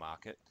cable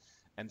market.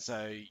 And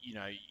so,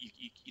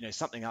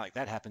 something like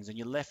that happens, and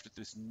you're left with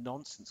this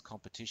nonsense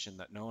competition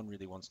that no one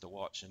really wants to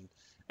watch,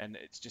 and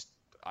it's just,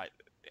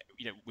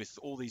 with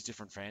all these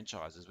different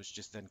franchises, which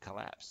just then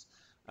collapse.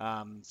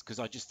 Because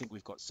I just think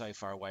we've got so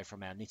far away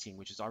from our knitting,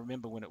 which is, I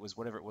remember when it was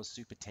whatever it was,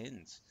 Super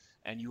 10s,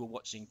 and you were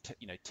watching,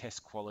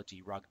 test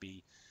quality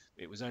rugby.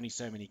 It was only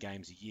so many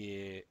games a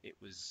year. It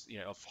was,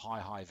 of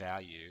high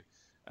value.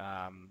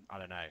 I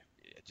don't know,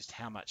 just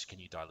how much can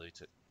you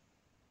dilute it?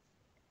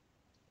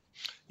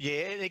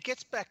 Yeah, and it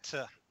gets back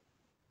to,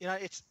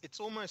 it's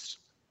almost,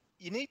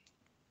 you need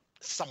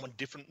someone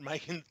different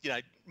making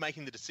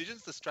the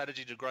decisions, the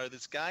strategy to grow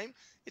this game.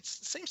 It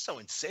seems so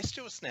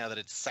incestuous now that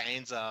it's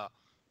Sanzar,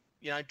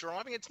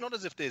 driving. It's not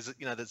as if there's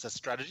a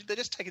strategy. They're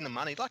just taking the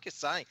money, like you're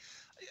saying.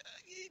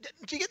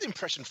 Do you get the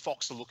impression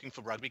Fox are looking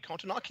for rugby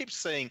content? I keep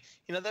seeing,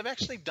 they've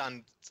actually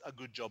done a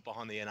good job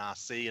behind the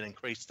NRC and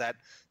increased that.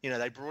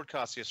 They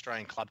broadcast the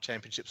Australian Club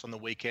Championships on the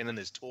weekend, and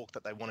there's talk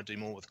that they want to do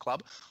more with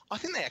club. I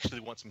think they actually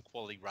want some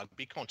quality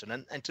rugby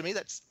content, and to me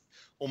that's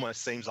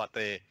almost seems like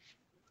they're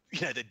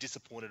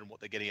disappointed in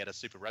what they're getting out of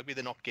Super Rugby.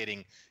 They're not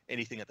getting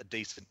anything at the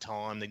decent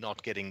time. They're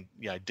not getting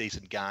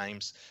decent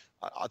games.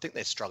 I think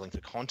they're struggling for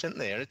content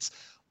there.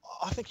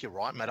 I think you're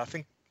right, Matt. I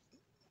think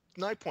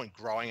no point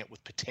growing it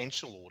with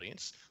potential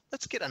audience.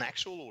 Let's get an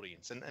actual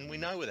audience, and we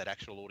know where that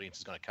actual audience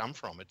is going to come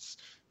from. It's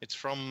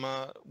from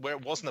where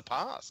it was in the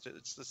past.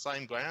 It's the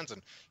same grounds,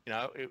 and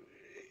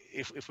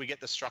if we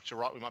get the structure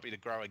right, we might be able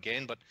to grow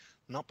again, but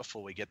not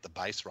before we get the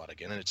base right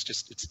again. And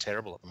it's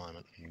terrible at the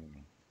moment.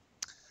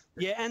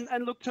 Yeah,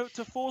 and look,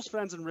 to Force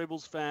fans and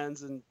Rebels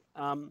fans, and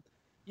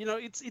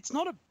it's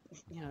not a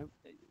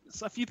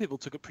so a few people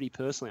took it pretty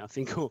personally, I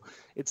think. Or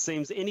it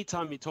seems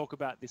anytime you talk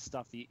about this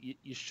stuff,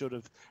 you should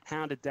have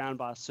hounded down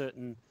by a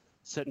certain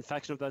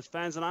faction of those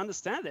fans. And I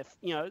understand that,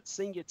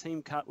 seeing your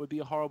team cut would be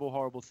a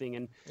horrible thing.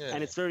 And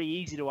it's very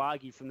easy to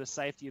argue from the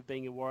safety of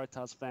being a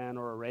Waratahs fan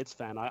or a Reds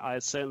fan. I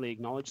certainly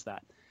acknowledge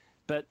that.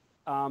 But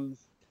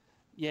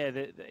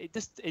it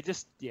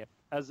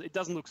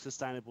doesn't look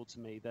sustainable to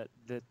me that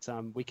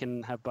we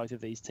can have both of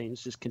these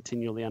teams just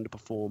continually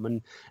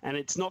underperform, and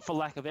it's not for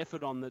lack of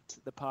effort on the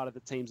part of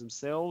the teams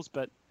themselves,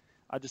 but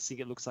I just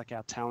think it looks like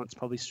our talent's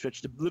probably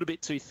stretched a little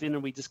bit too thin,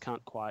 and we just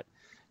can't quite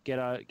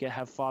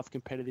have 5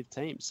 competitive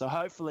teams. So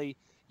hopefully,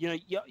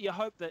 you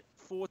hope that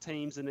 4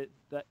 teams and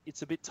that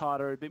it's a bit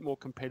tighter, a bit more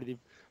competitive,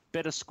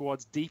 better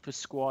squads, deeper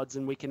squads,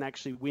 and we can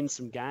actually win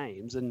some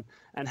games and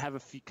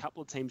have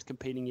couple of teams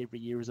competing every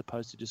year as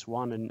opposed to just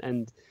one,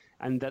 and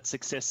that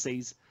success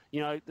sees,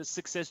 the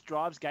success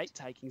drives gate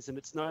takings, and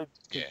it's no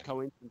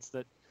coincidence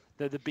that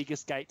the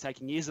biggest gate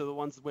taking years are the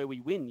ones where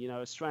we win.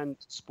 Australian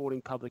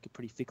sporting public are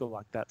pretty fickle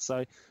like that.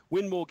 So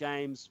win more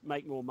games,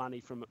 make more money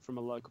from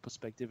a local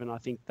perspective, and I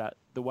think that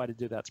the way to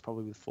do that's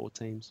probably with 4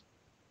 teams.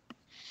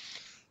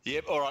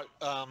 Yep. All right.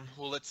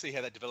 Well, let's see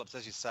how that develops.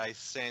 As you say,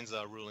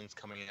 SANZAAR ruling's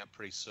coming out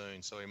pretty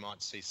soon, so we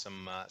might see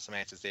some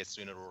answers there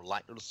sooner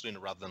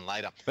rather than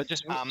later. But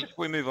just before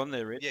we move on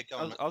there, Rich, Yeah, go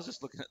on, I was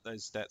just looking at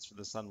those stats for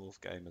the Sunwolf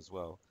game as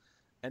well.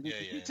 And Yeah,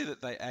 did you yeah. see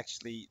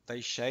that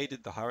they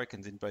shaded the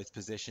Hurricanes in both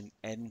possession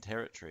and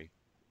territory?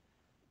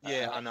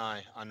 Yeah, I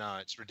know.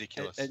 It's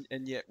ridiculous.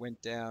 And yet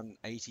went down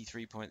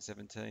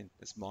 83.17.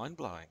 It's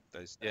mind-blowing,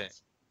 those Yeah,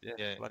 stats. Yeah,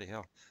 yeah. bloody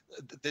hell.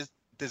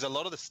 There's a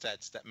lot of the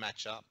stats that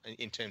match up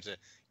in terms of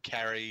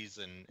carries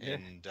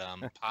and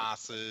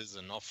passes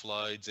and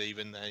offloads.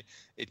 Even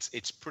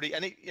it's pretty.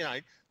 And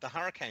the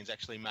Hurricanes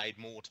actually made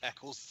more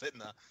tackles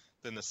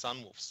than the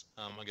Sunwolves.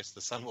 I guess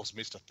the Sunwolves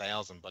missed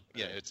 1,000, but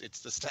yeah, it's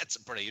the stats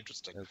are pretty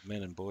interesting. It was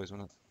men and boys,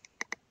 wasn't it?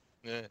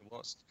 Yeah, it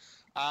was.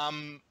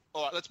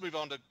 All right, let's move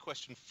on to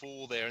question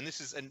 4 there. And this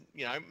is,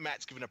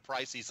 Matt's given a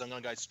précis, so I'm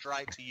going to go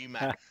straight to you,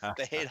 Matt.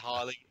 The head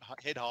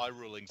high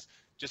rulings.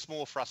 Just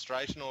more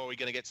frustration, or are we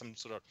going to get some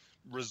sort of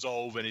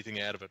resolve anything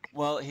out of it?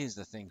 Well, here's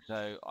the thing.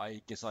 So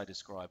I guess I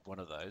described one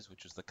of those,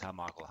 which was the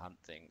Carmichael Hunt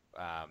thing.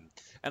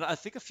 And I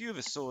think a few of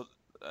us saw,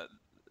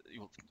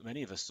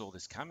 many of us saw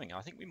this coming.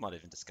 I think we might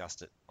have even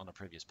discussed it on a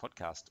previous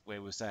podcast where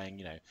we were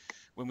saying,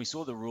 when we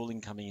saw the ruling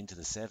coming into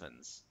the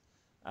sevens,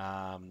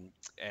 and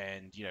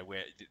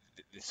where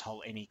this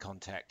whole any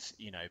contact,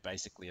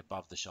 basically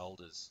above the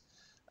shoulders,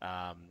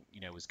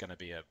 was going to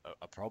be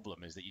a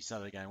problem, is that you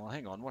started going, well,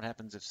 hang on, what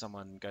happens if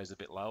someone goes a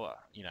bit lower?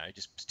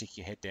 Just stick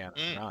your head down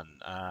and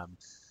run.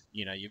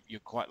 You're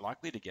quite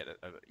likely to get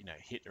a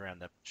hit around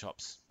the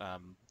chops,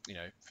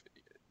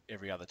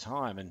 every other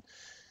time. And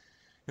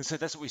so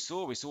that's what we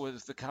saw. We saw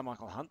the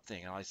Carmichael Hunt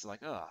thing, and I was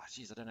like, oh,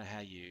 geez, I don't know how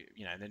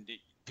and then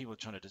people are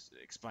trying to just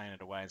explain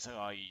it away and say,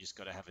 oh, you just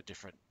got to have a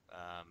different,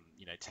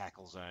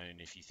 tackle zone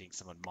if you think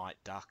someone might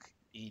duck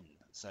in.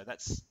 So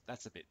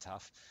that's a bit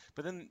tough.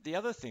 But then the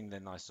other thing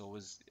then I saw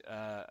was,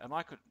 and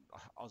I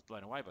was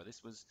blown away by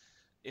this, was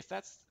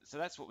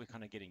that's what we're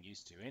kind of getting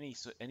used to.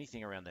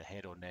 Anything around the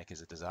head or neck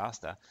is a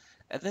disaster.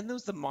 And then there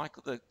was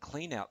the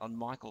clean out on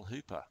Michael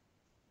Hooper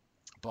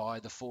by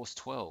the Force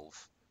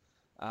 12.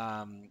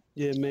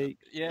 Meek.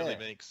 Really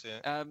Meeks,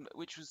 yeah.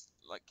 Which was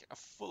like a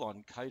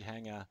full-on coat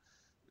hanger,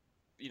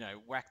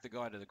 whack the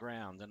guy to the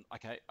ground. And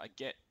okay, I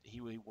get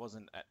he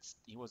wasn't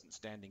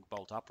standing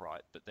bolt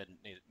upright, but then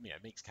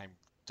Meeks came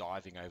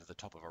diving over the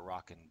top of a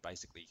ruck and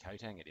basically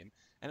coat hanged him,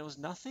 and it was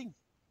nothing.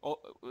 Or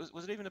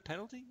was it even a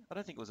penalty? I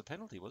don't think it was a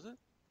penalty, was it?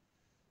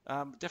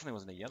 Definitely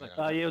wasn't a yellow.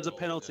 Yeah, it was a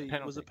penalty.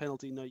 It was a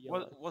penalty, no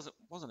yellow.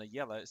 Wasn't a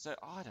yellow. So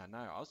I don't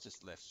know. I was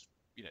just left.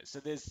 So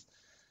there's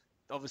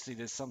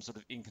some sort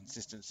of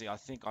inconsistency. I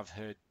think I've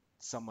heard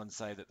someone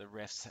say that the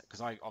refs,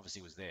 because I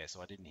obviously was there,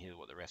 so I didn't hear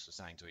what the refs were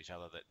saying to each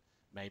other, that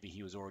maybe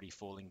he was already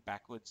falling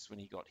backwards when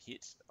he got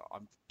hit. I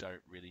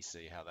don't really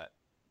see how that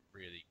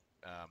really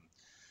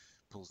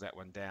pulls that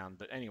one down.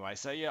 But anyway,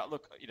 so yeah,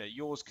 look,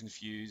 yours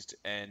confused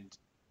and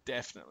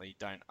definitely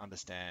don't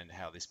understand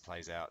how this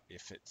plays out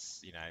if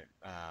it's,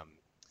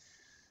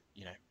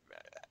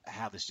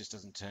 how this just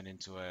doesn't turn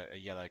into a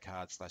yellow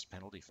card /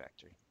 penalty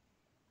factory.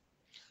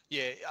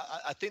 Yeah,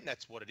 I think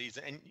that's what it is,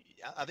 and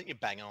I think you're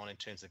bang on in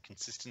terms of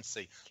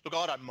consistency. Look,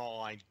 I don't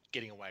mind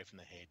getting away from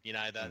the head,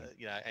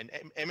 and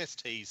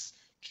MST's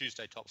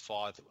Tuesday top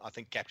 5, I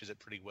think, captures it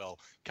pretty well.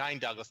 Kane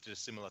Douglas did a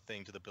similar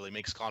thing to the Billy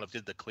Meeks, kind of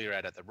did the clear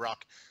out at the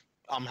ruck.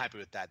 I'm happy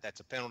with that. That's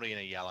a penalty and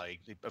a yellow.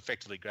 He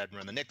effectively grabbed him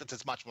around the neck. That's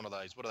as much one of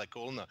those, what do they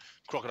call them? The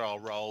crocodile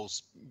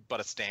rolls, but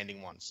a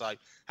standing one. So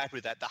happy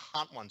with that. The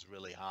Hunt one's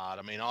really hard.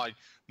 I mean, I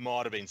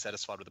might have been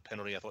satisfied with the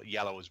penalty. I thought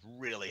yellow was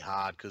really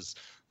hard because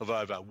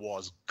Avovo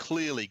was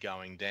clearly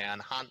going down.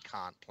 Hunt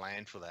can't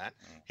plan for that.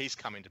 He's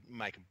coming to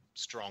make a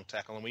strong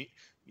tackle. And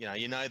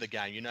you know the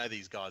game.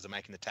 These guys are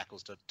making the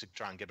tackles to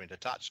try and get him into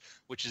touch,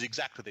 which is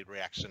exactly the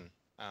reaction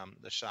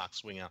the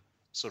Sharks winger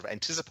sort of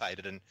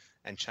anticipated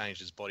and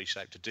changed his body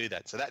shape to do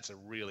that. So that's a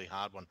really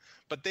hard one.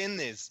 But then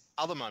there's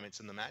other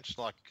moments in the match,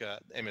 like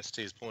MST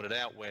has pointed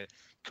out, where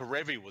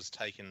Karevi was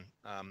taken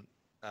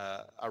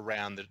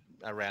around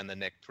the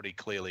neck pretty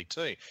clearly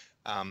too.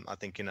 I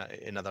think in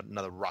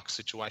another ruck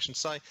situation.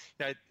 So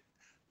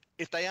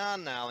if they are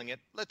nailing it,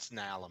 let's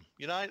nail them.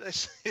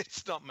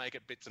 Let's not make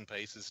it bits and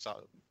pieces type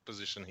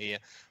position here.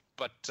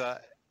 But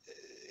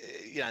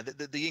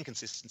the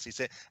inconsistencies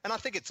there, and I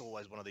think it's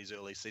always one of these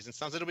early season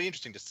stunts. It'll be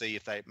interesting to see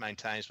if they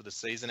maintain for the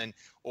season,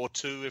 or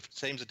two, if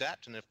teams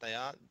adapt, and if they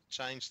are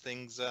change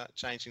things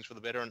for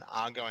the better and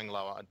are going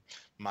lower, it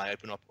may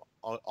open up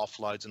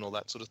offloads and all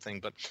that sort of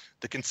thing. But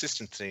the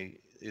consistency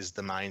is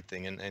the main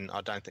thing, and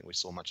I don't think we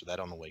saw much of that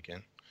on the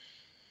weekend.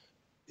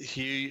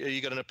 Hugh,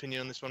 you got an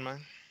opinion on this one, mate?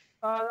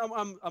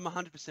 I'm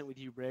 100% with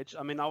you, Reg.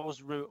 I mean, I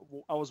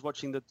was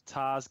watching the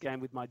Tars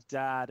game with my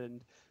dad,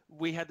 and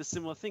we had the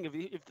similar thing.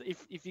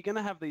 If you're going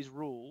to have these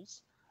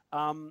rules,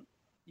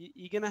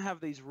 you're going to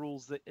have these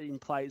rules that in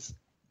place,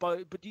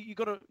 but you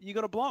got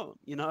to blow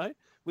them.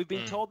 We've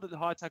been told that the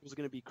high tackles are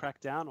going to be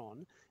cracked down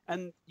on,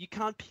 and you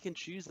can't pick and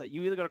choose that.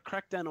 You either got to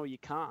crack down or you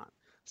can't.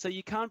 So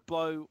you can't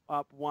blow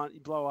up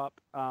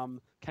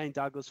Kane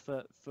Douglas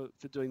for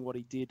doing what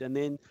he did, and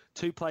then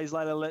 2 plays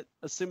later let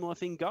a similar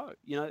thing go.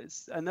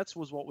 And that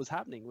was what was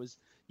happening. Was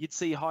you'd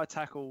see a high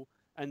tackle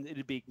and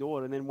it'd be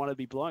ignored, and then one would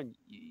be blown.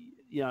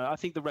 I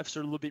think the refs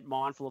are a little bit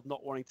mindful of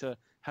not wanting to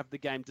have the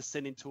game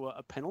descend into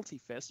a penalty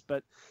fest.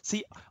 But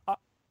see,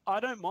 I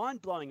don't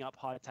mind blowing up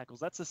high tackles.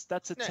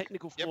 That's a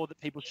technical flaw that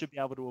people should be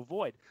able to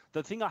avoid.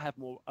 The thing I have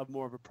more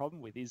of a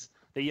problem with is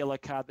the yellow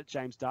card that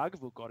James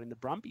Dargaville got in the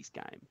Brumbies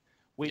game,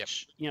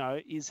 which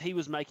is he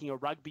was making a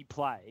rugby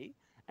play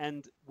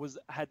and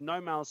had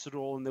no malice at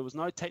all, and there was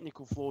no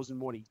technical flaws in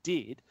what he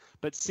did,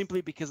 but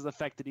simply because of the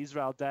fact that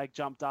Israel Dag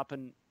jumped up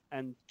and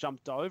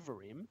jumped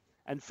over him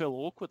and fell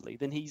awkwardly,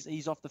 then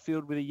he's off the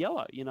field with a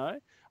yellow.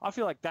 I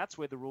feel like that's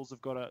where the rules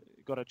have got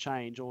to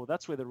change, or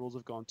that's where the rules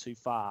have gone too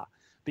far.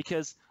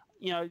 Because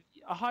a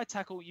high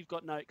tackle, you've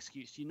got no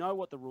excuse. You know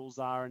what the rules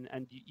are,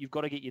 and you've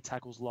got to get your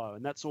tackles low,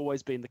 and that's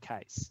always been the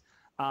case.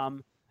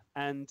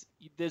 And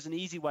there's an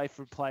easy way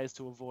for players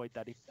to avoid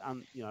that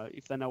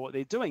if they know what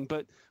they're doing.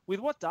 But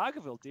with what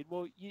Dargaville did,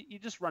 well, you're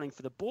just running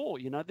for the ball.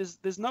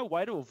 There's no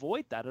way to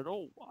avoid that at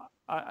all.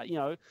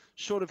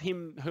 Short of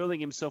him hurling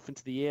himself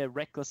into the air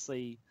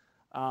recklessly,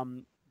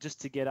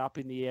 just to get up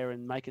in the air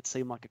and make it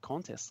seem like a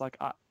contest. Like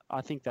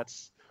I think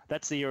that's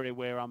the area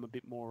where I'm a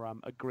bit more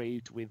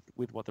aggrieved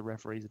with what the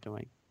referees are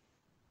doing.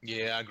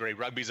 Yeah, I agree.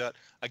 Rugby's a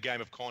game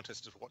of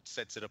contest is what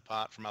sets it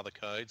apart from other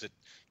codes.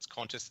 It's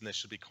contest, and there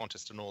should be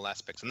contest in all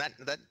aspects, and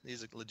that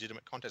is a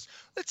legitimate contest.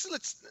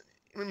 Let's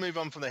move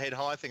on from the head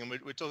high thing, and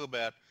we're talking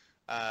about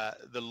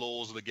the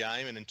laws of the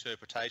game and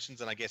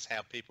interpretations, and I guess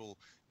how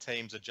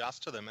teams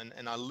adjust to them.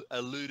 And I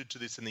alluded to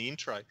this in the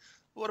intro.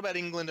 What about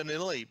England and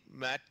Italy,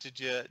 Matt? Did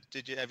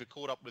you have you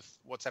caught up with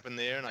what's happened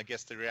there, and I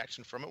guess the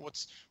reaction from it?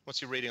 What's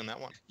your reading on that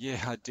one?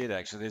 Yeah, I did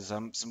actually. There's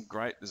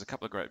there's a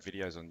couple of great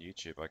videos on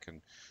YouTube I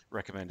can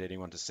recommend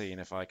anyone to see,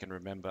 and if I can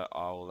remember,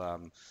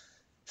 I'll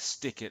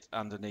stick it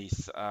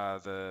underneath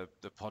the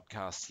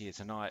podcast here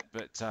tonight.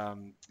 But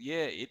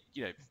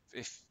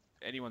if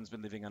anyone's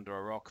been living under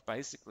a rock,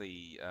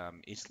 basically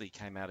Italy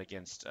came out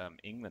against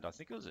England. I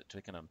think it was at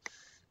Twickenham.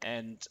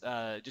 And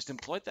just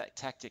employed that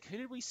tactic. Who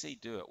did we see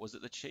do it? Was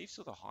it the Chiefs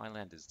or the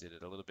Highlanders did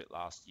it a little bit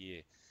last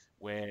year?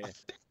 Where I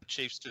think the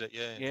Chiefs did it,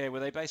 yeah. Yeah, where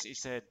they basically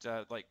said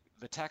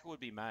the tackle would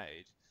be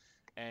made,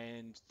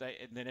 and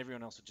then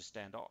everyone else would just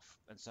stand off,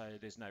 and so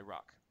there's no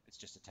ruck. It's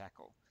just a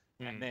tackle.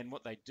 And then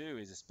what they do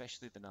is,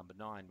 especially the number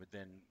 9 would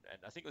then,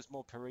 and I think it was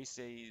more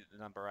Parisi, the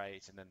number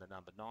 8, and then the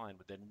number 9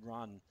 would then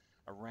run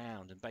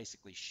around and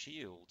basically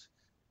shield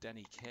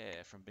Danny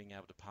Kerr from being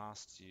able to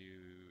pass to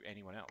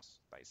anyone else,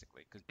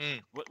 basically, because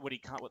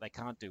what they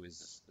can't do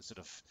is sort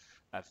of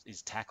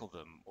is tackle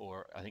them,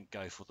 or I think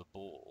go for the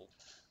ball,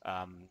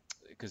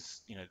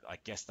 because I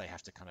guess they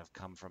have to kind of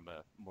come from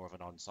a more of an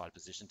onside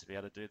position to be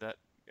able to do that.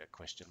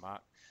 Question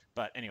mark.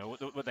 But anyway,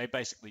 what they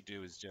basically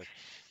do is just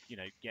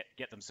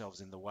get themselves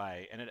in the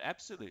way, and it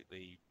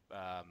absolutely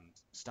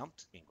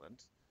stumped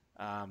England.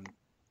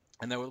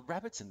 And there were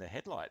rabbits in the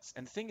headlights.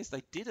 And the thing is,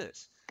 they did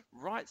it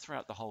right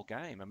throughout the whole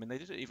game. I mean, they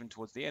did it even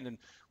towards the end. And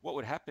what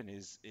would happen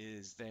is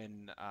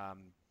then,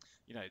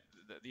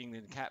 the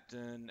England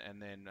captain,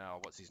 and then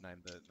what's his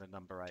name, the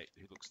number 8,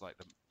 who looks like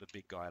the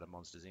big guy out of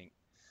Monsters Inc.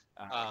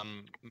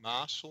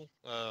 Marshall,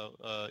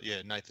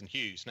 Nathan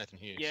Hughes.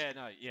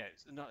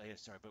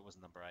 Sorry, but it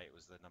wasn't number 8. It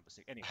was the number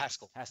 6. Anyway,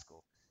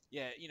 Haskell.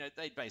 Yeah,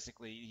 they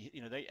basically,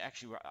 they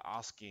actually were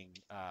asking.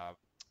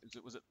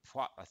 Was it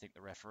Poit, I think,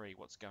 the referee,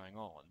 what's going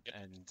on? Yep.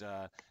 And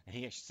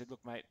he actually said,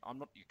 "Look, mate, I'm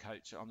not your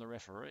coach. I'm the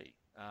referee.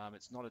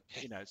 It's not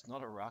it's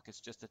not a ruck. It's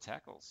just a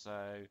tackle.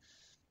 So,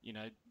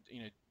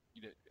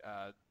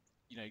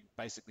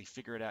 basically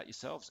figure it out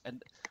yourselves."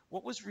 And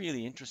what was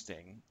really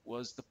interesting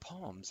was the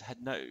Poms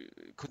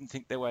couldn't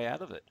think their way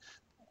out of it.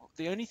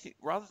 The only thing,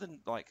 rather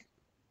than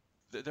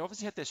they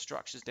obviously had their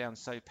structures down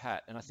so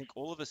pat, and I think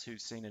all of us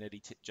who've seen an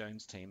Eddie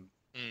Jones team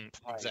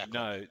play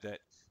know that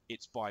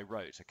it's by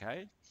rote,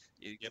 okay?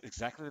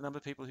 Exactly the number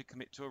of people who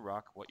commit to a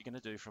ruck, what you're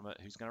going to do from it,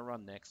 who's going to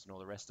run next, and all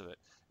the rest of it.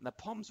 And the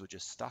Poms were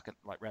just stuck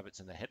like rabbits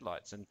in the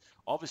headlights. And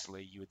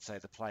obviously, you would say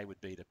the play would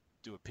be to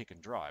do a pick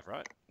and drive,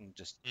 right? And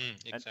just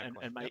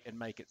and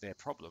make it their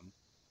problem.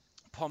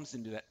 Poms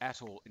didn't do that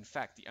at all. In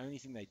fact, the only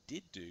thing they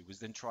did do was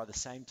then try the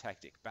same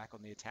tactic back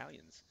on the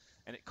Italians,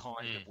 and it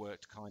kind of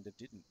worked, kind of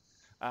didn't.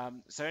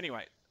 So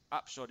anyway,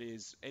 upshot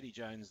is Eddie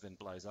Jones then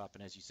blows up,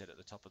 and as you said at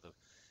the top of the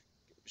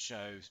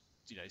show,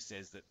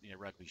 says that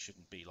rugby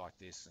shouldn't be like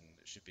this, and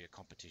it should be a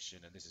competition,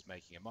 and this is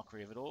making a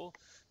mockery of it all,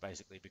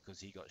 basically because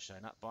he got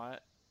shown up by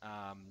it.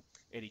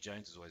 Eddie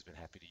Jones has always been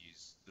happy to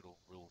use little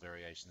rule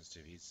variations to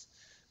his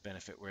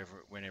benefit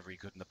whenever he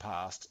could in the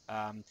past.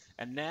 And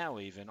now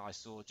even I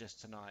saw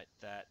just tonight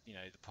that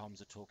the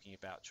Poms are talking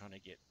about trying to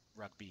get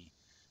rugby,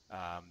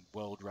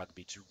 World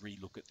Rugby, to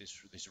relook at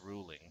this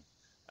ruling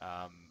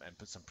and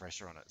put some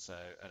pressure on it. So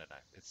I don't know.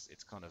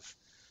 It's kind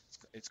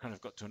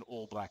of got to an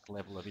all black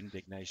level of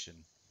indignation.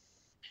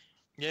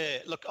 Yeah,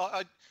 look,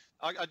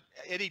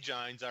 Eddie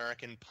Jones, I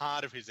reckon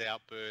part of his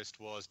outburst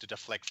was to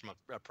deflect from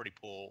a pretty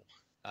poor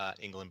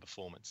England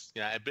performance.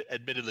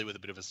 Admittedly with a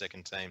bit of a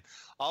second team.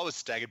 I was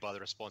staggered by the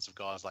response of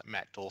guys like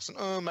Matt Dawson.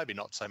 Oh, maybe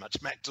not so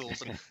much Matt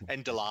Dawson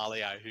and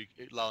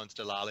Lawrence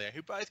Dallaglio,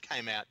 who both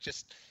came out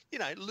just,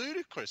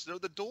 ludicrous.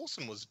 The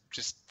Dawson was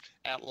just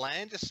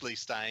outlandishly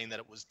saying that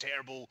it was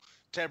terrible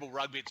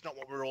rugby. It's not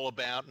what we're all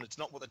about, and it's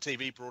not what the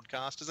TV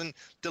broadcasters. And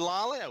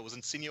Dallaglio was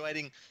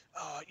insinuating,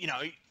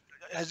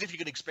 as if you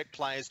could expect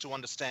players to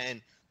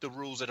understand the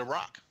rules at a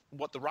ruck,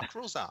 what the ruck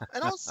rules are.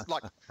 And I was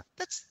like,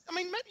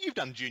 Matt, you've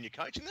done junior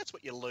coaching. That's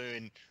what you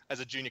learn as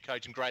a junior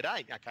coach in grade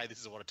 8. Okay, this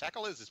is what a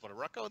tackle is. This is what a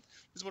ruck is.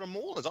 This is what a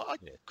maul is. I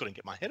couldn't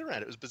get my head around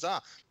it. It was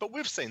bizarre. But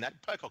we've seen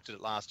that. Pocock did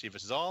it last year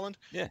versus Ireland.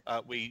 Yeah.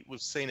 We've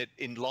seen it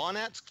in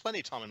lineouts. Plenty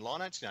of time in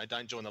lineouts.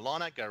 Don't join the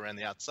lineout. Go around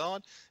the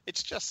outside.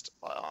 It's just,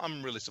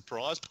 I'm really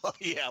surprised by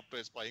the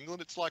outburst by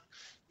England. It's like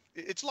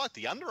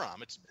the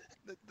underarm.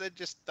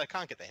 They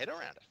can't get their head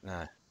around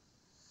it.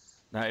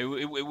 No,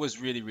 it was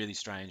really, really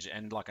strange.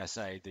 And like I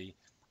say,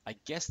 I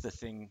guess the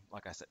thing,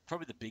 like I said,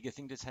 probably the bigger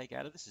thing to take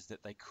out of this is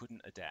that they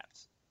couldn't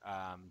adapt.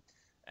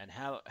 And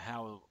how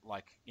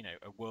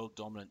a world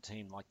dominant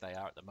team like they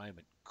are at the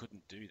moment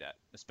couldn't do that,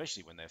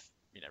 especially when they're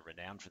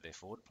renowned for their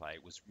forward play,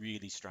 was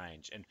really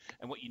strange. And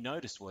what you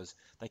noticed was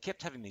they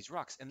kept having these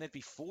rucks, and there'd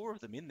be 4 of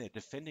them in there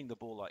defending the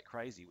ball like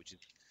crazy, which is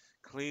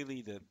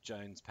clearly the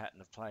Jones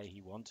pattern of play he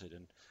wanted.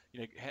 And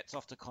hats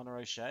off to Conor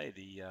O'Shea,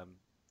 the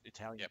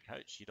Italian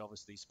coach. He'd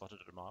obviously spotted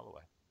it a mile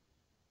away.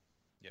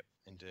 Yep,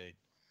 indeed.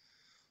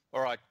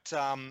 All right,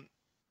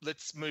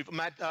 let's move.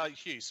 Matt,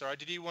 Hugh, sorry,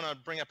 did you want to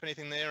bring up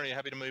anything there? Or are you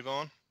happy to move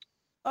on?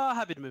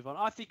 Happy to move on.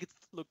 I think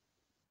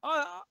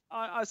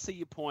I see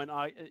your point.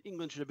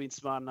 England should have been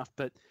smart enough,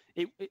 but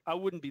I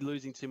wouldn't be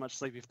losing too much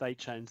sleep if they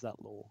changed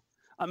that law.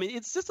 I mean,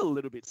 it's just a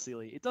little bit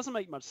silly. It doesn't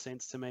make much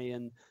sense to me.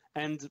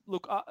 And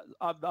look,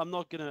 I'm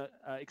not going to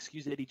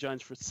excuse Eddie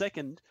Jones for a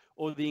second,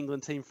 or the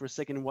England team for a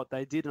second in what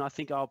they did. And I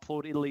think I'll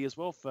applaud Italy as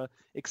well for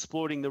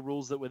exploiting the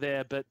rules that were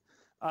there. But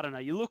I don't know.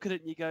 You look at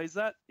it and you go, is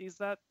that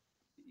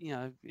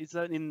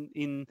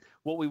in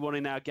what we want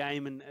in our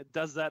game? And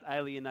does that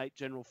alienate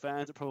general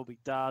fans? It probably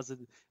does.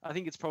 And I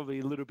think it's probably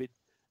a little bit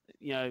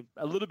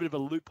of a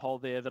loophole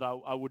there that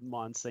I wouldn't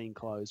mind seeing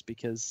closed,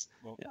 because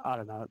I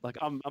don't know. Like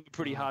I'm a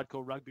pretty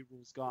hardcore rugby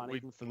rules guy, and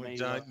even for me, we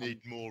don't need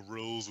more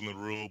rules in the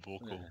rule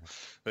book.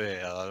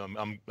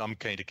 I'm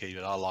keen to keep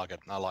it. I like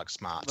it. I like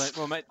smarts.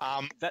 Well, mate,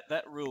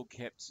 that rule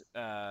kept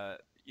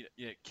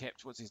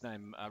what's his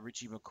name,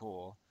 Richie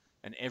McCaw,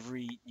 and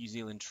every New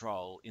Zealand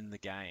troll in the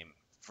game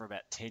for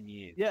about 10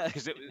 years. Yeah,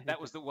 because that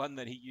was the one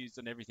that he used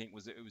on everything. It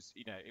was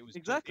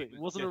exactly. It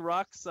wasn't a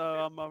ruck, so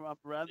I'm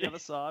around the other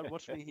side.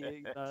 Watch me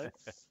here.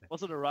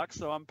 Wasn't a ruck,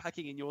 so I'm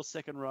packing in your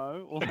second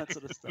row. All that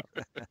sort of stuff.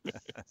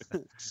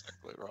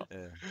 Exactly right.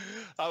 Yeah.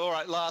 All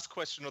right, last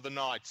question of the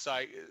night. So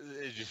I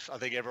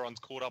think everyone's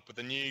caught up with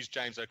the news.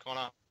 James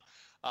O'Connor,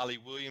 Ali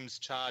Williams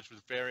charged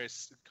with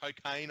various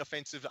cocaine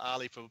offensive.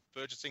 Ali for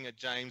purchasing it,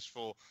 James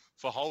for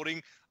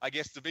holding. I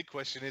guess the big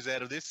question is,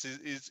 out of this,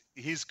 is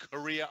his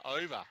career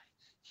over?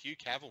 Hugh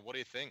Cavill, what do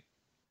you think?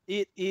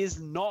 It is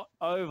not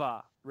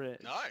over, Reg.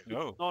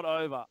 No. Not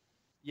over.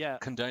 Yeah.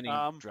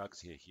 Condoning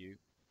drugs here, Hugh.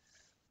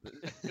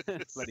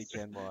 Bloody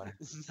Ken Why.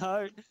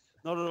 No,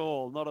 not at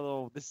all. Not at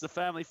all. This is a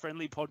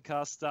family-friendly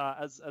podcast,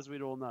 as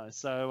we'd all know.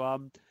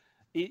 So,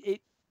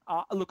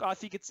 look, I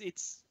think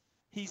it's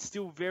he's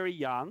still very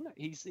young.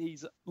 He's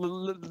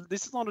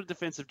this is not a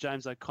defense of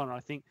James O'Connor. I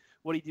think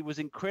what he did was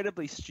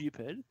incredibly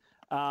stupid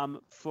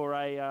for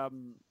a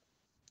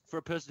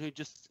person who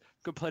just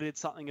completed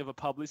something of a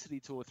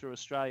publicity tour through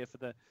Australia for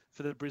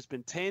the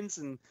Brisbane Tens,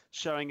 and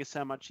showing us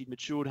how much he'd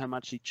matured, how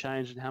much he'd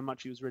changed, and how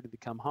much he was ready to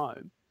come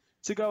home.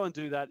 To go and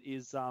do that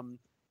is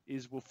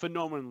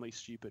phenomenally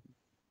stupid.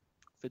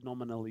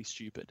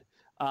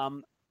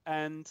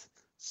 And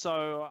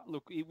so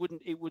look, it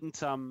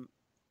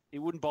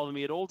wouldn't bother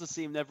me at all to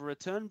see him never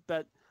return,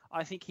 but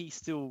I think he's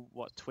still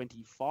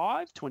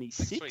 25,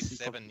 26,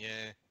 27, yeah.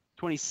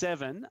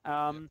 27.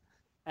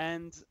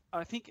 And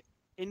I think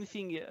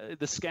anything,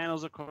 the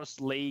scandals across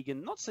league,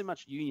 and not so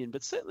much union,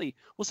 but certainly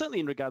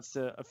in regards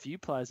to a few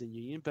players in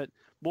union, but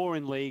more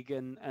in league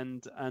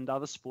and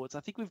other sports, I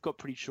think we've got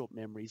pretty short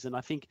memories. And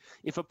I think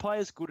if a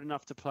player's good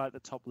enough to play at the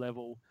top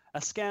level,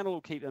 a scandal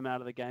will keep them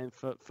out of the game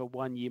for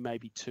 1 year,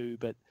 maybe 2.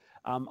 But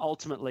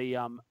ultimately,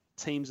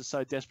 teams are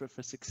so desperate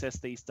for success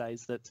these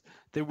days that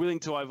they're willing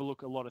to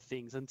overlook a lot of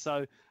things. And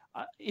so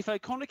if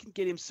O'Connor can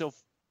get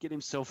himself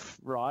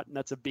right, and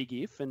that's a big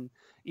if, and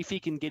if he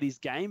can get his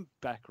game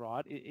back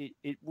right,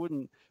 it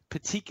wouldn't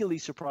particularly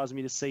surprise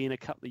me to see in a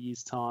couple of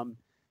years' time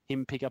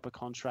him pick up a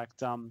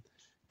contract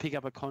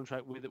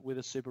with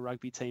a Super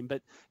Rugby team.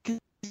 But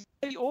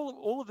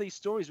all of these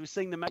stories, we're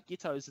seeing the Matt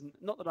Gittos, and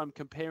not that I'm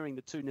comparing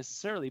the two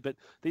necessarily, but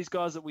these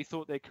guys that we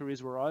thought their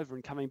careers were over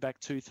and coming back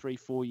 2, 3,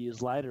 4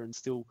 years later and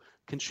still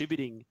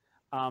contributing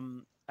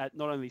at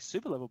not only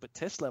super level but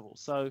test level.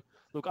 So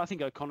look, I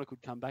think O'Connor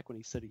could come back when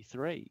he's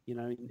 33.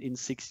 In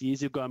 6 years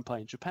he'll go and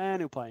play in Japan,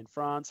 he'll play in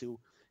France,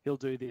 he'll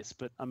do this.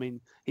 But I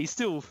mean, he's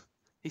still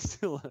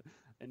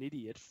an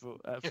idiot for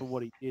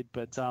what he did.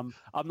 But I'm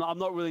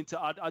not willing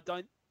to. I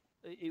don't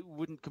it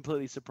wouldn't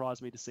completely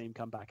surprise me to see him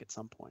come back at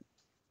some point.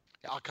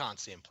 I can't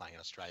see him playing in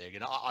Australia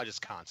again. I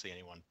just can't see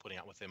anyone putting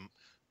up with him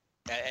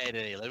at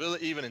any level,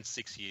 even in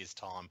 6 years'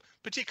 time,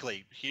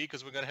 particularly here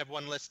because we're going to have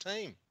one less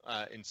team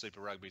in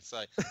Super Rugby,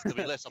 so there'll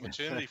be less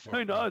opportunity for Who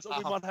him. knows?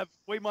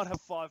 We might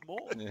have 5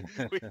 more.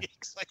 Exactly,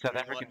 South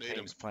African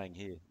teams playing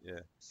here, yeah.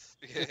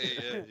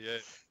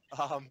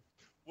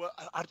 Well,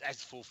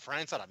 as for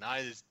France, I don't know.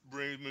 There's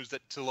rumours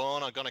that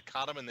Toulon are going to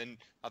cut him, and then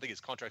I think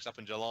his contract's up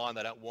in July, and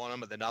they don't want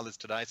him. But then others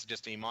today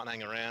suggesting he might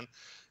hang around.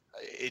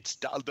 It's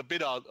the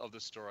bit of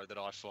the story that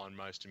I find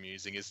most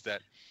amusing is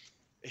that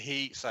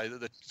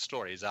the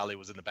story is Ali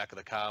was in the back of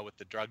the car with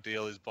the drug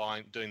dealers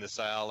doing the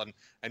sale,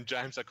 and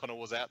James O'Connor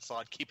was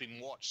outside keeping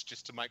watch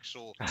just to make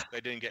sure they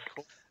didn't get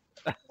caught.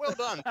 Well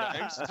done,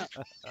 James.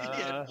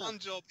 Yeah, one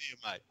job here,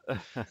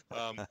 mate.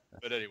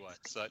 But anyway,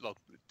 so look,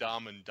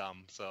 dumb.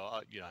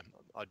 So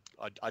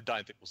I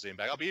don't think we'll see him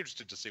back. I'll be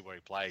interested to see where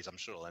he plays. I'm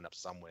sure he'll end up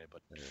somewhere,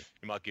 but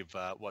he might give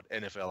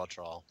NFL a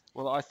trial.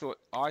 Well, I thought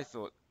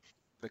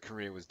the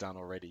career was done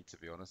already, to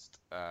be honest.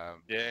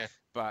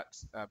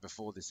 But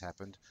before this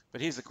happened.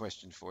 But here's a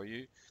question for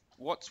you: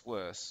 what's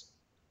worse,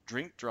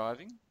 drink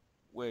driving,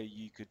 where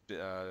you could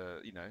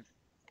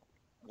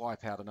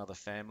wipe out another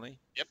family,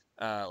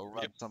 or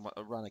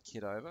run a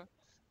kid over,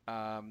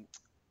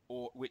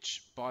 or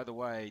which, by the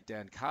way,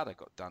 Dan Carter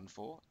got done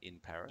for in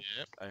Paris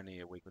only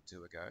a week or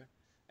two ago,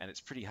 and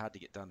it's pretty hard to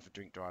get done for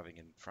drink driving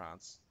in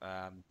France.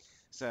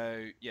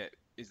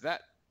 Is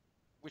that,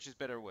 which is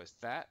better or worse,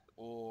 that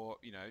or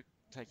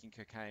taking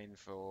cocaine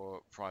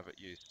for private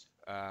use?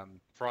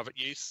 Private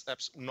use,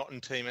 not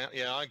in team out.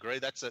 Yeah, I agree.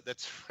 That's a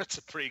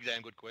pretty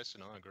damn good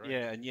question. I agree.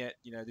 Yeah, and yet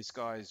this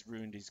guy's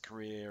ruined his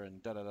career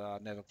and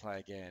never play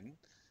again,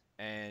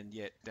 and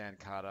yet Dan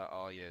Carter,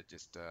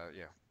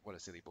 what a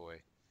silly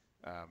boy.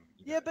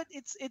 But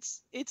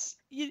it's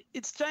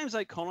James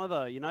O'Connor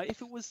though.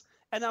 If it was,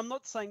 and I'm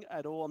not saying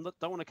at all,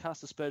 don't want to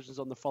cast aspersions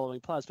on the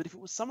following players, but if it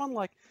was someone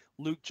like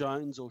Luke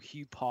Jones or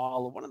Hugh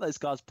Pyle or one of those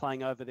guys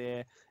playing over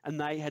there, and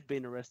they had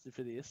been arrested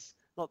for this.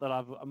 Not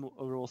that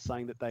we're all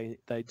saying that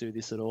they do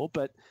this at all,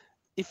 but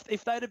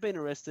if they'd have been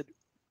arrested,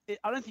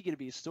 I don't think it'd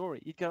be a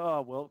story. You'd go,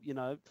 oh well,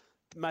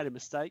 made a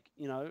mistake.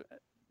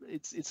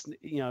 It's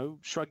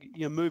shrug,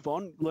 move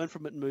on, learn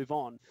from it, and move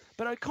on.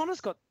 But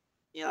O'Connor's got,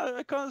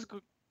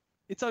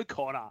 it's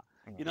O'Connor.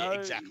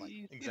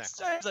 Exactly. It's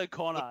James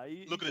O'Connor.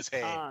 Look at his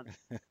hair.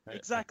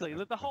 Exactly.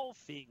 The whole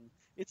thing.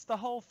 It's the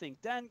whole thing.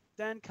 Dan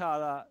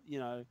Carter,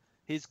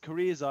 his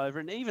career's over,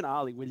 and even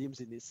Ali Williams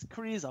in this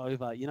career's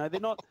over. They're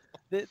not.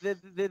 They're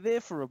there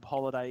for a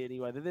holiday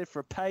anyway. They're there for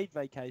a paid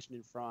vacation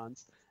in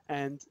France,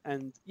 and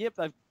yep,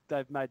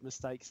 they've made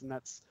mistakes, and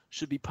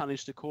should be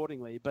punished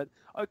accordingly. But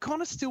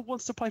O'Connor still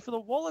wants to play for the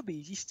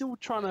Wallabies. He's still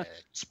trying to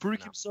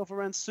spruik himself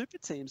around super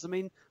teams. I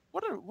mean,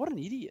 what an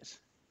idiot.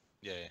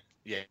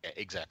 Yeah,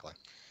 exactly.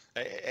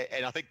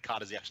 And I think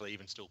Carter's actually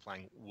even still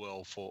playing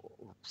well for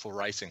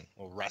racing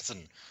or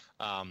Racing,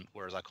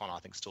 whereas O'Connor I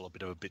think still a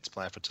bit of a bits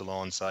player for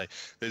Toulon. So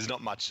there's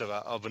not much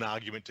of an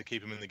argument to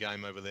keep him in the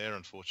game over there,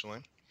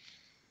 unfortunately.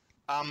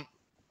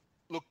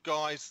 Look,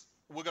 guys,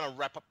 we're going to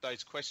wrap up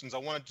those questions. I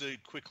want to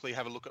quickly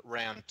have a look at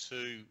round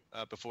 2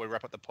 before we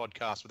wrap up the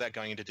podcast without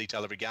going into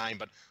detail every game.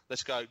 But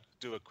let's go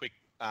do a quick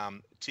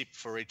tip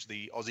for each of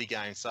the Aussie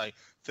games. So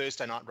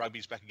Thursday night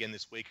rugby's back again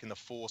this week, and the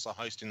Force are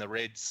hosting the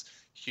Reds.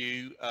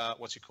 Hugh,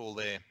 what's your call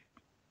there?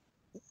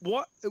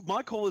 What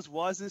my call is?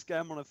 Why is this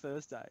game on a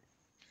Thursday?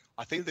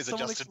 I think there's a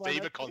Justin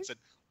Bieber concert.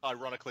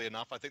 Ironically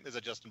enough, I think there's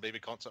a Justin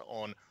Bieber concert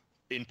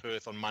in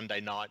Perth on Monday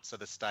night, so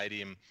the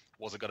stadium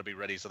wasn't going to be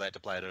ready, so they had to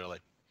play it early.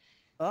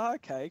 Oh,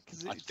 okay.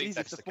 Because I think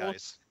that's the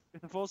case. If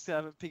the Force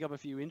pick up a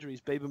few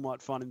injuries, Bieber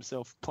might find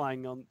himself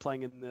playing on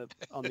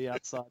the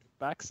outside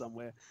back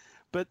somewhere.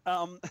 But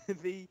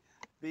there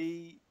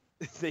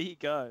you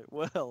go.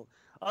 Well,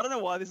 I don't know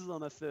why this is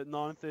on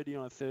 9:30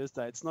 on a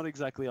Thursday. It's not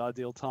exactly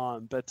ideal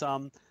time, but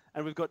and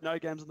we've got no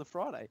games on the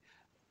Friday.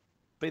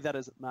 Be that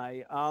as it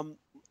may,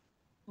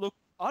 look,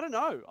 I don't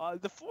know.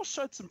 The Force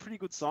showed some pretty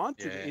good signs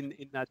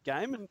in that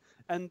game,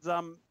 and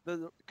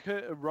the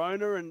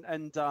Rona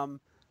and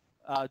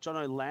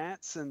Jono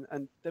Lance,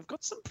 and they've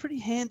got some pretty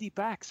handy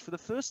backs for the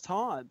first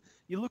time.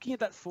 You're looking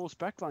at that Force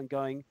backline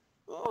going,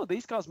 oh,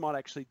 these guys might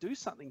actually do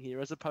something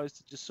here, as opposed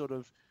to just sort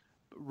of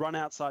run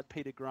outside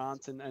Peter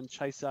Grant and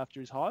chase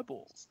after his high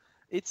balls.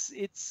 It's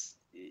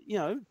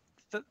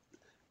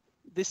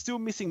they're still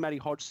missing Matty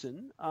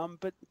Hodgson,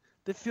 but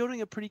they're fielding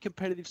a pretty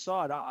competitive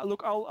side.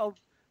 Look, I'll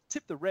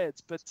tip the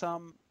Reds, but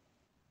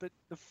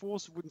the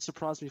Force wouldn't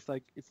surprise me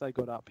if they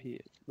got up here.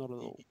 Not at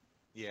all.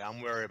 Yeah,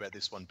 I'm worried about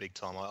this one big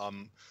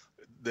time.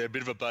 They're a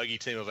bit of a bogey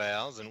team of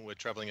ours, and we're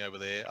travelling over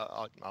there.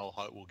 I'll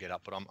hope we'll get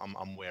up, but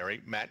I'm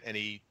wary. Matt,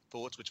 any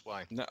thoughts? Which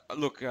way? No,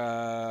 look.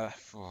 So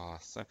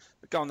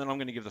go on, then I'm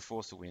going to give the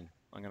Force a win.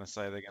 I'm going to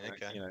say they're going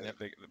to,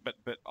 Okay.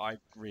 but I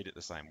read it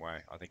the same way.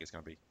 I think it's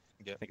going to be.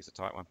 I think it's a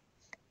tight one.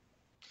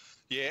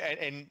 Yeah,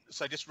 and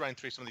so just running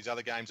through some of these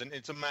other games, and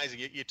it's amazing.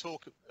 You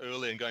talk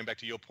earlier, and going back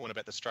to your point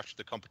about the structure of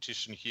the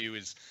competition, Hugh,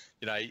 is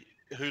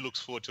who looks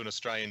forward to an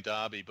Australian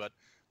derby, but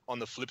on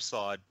the flip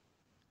side,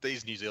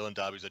 these New Zealand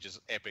derbies are just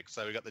epic.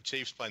 So we've got the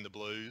Chiefs playing the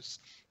Blues,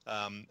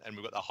 and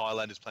we've got the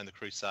Highlanders playing the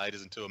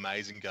Crusaders in two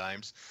amazing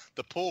games.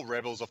 The poor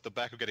Rebels, off the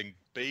back of getting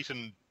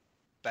beaten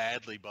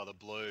badly by the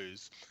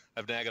Blues,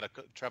 have now got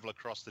to travel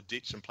across the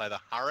ditch and play the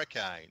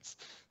Hurricanes.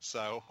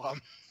 So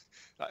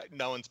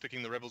no one's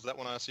picking the Rebels that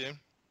one, I assume?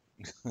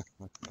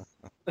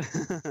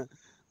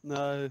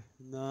 No.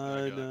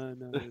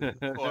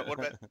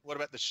 What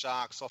about the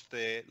Sharks off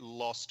their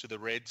loss to the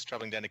Reds,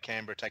 travelling down to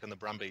Canberra, taking the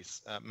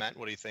Brumbies? Matt,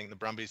 what do you think? The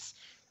Brumbies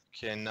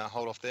can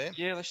hold off there?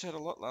 Yeah, they showed a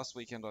lot last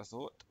weekend, I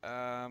thought.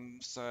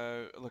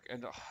 So look,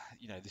 and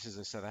this is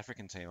a South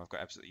African team. I've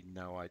got absolutely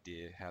no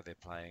idea how they're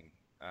playing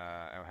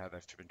or how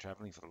they've been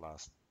travelling for the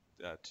last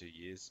 2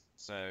 years.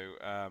 So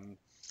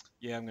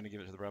yeah, I'm going to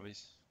give it to the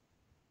Brumbies.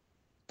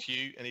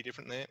 Hugh, any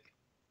different there?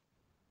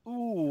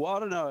 Ooh, I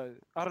don't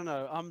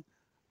know.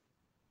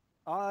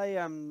 I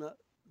am,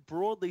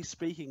 broadly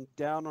speaking,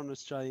 down on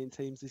Australian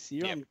teams this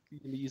year. Yep. I'm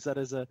going to use that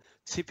as a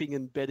tipping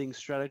and betting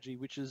strategy,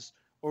 which has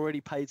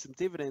already paid some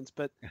dividends.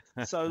 But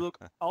so look,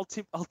 I'll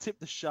tip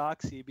the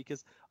Sharks here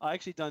because I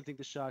actually don't think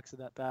the Sharks are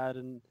that bad,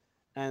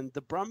 and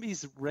the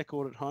Brumbies'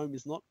 record at home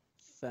is not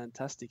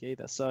fantastic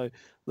either. So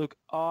look,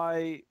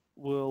 I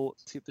will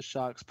tip the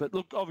Sharks, but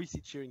look,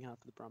 obviously cheering hard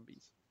for the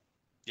Brumbies.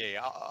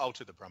 Yeah, I'll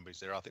tip the Brumbies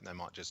there. I think they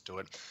might just do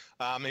it.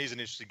 Here's an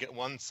interesting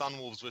one: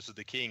 Sunwolves versus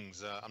the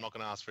Kings. I'm not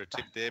going to ask for a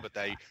tip there, but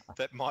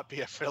that might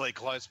be a fairly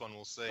close one.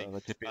 We'll see.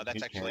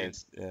 That's actually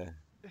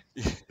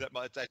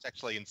that's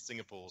actually in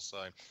Singapore,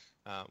 so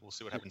we'll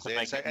see what happens there.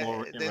 Make it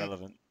more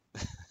irrelevant.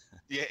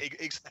 Yeah,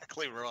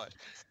 exactly right.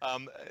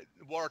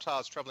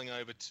 Waratahs travelling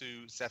over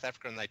to South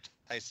Africa, and they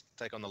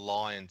take on the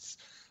Lions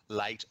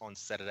late on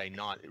Saturday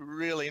night.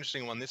 Really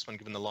interesting one, this one,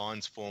 given the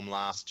Lions' form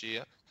last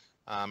year.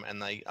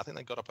 And I think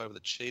they got up over the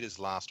Cheetahs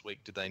last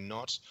week, did they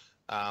not?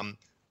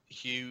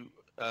 Hugh,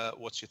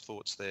 what's your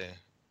thoughts there?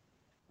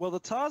 Well, the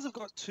Tars have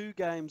got 2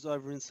 games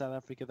over in South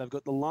Africa. They've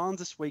got the Lions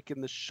this week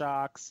and the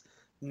Sharks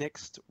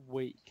next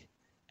week.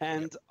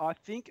 And I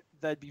think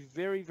they'd be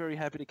very, very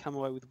happy to come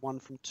away with 1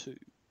 from 2.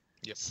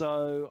 Yep.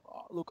 So,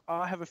 look,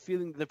 I have a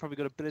feeling that they've probably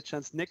got a better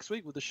chance next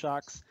week with the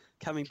Sharks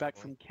coming back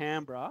from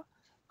Canberra.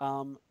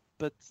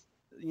 But,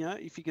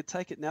 if you could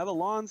take it now, the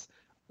Lions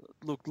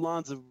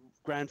are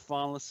grand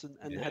finalists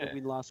and had a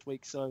win last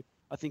week, so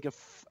I think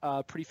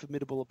a pretty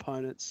formidable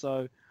opponent.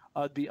 So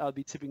I'd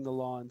be tipping the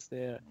Lions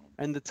there,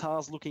 and the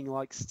Tars looking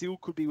like still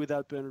could be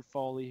without Bernard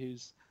Foley,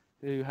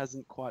 who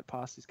hasn't quite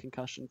passed his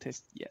concussion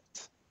test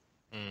yet.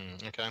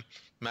 Okay,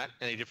 Matt,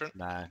 any different?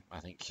 No, I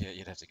think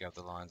you'd have to go with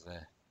the Lions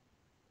there.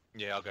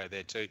 Yeah, I'll go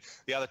there too.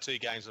 The other 2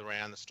 games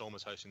around, the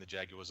Stormers hosting the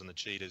Jaguars and the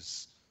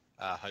Cheetahs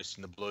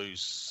hosting the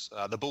Bulls,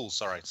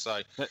 sorry.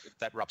 So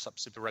that wraps up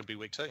Super Rugby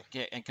Week 2.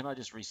 Yeah, and can I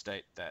just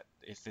restate that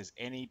if there's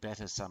any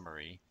better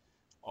summary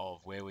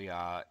of where we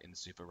are in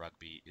Super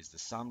Rugby is the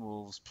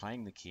Sunwolves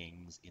playing the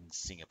Kings in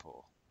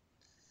Singapore.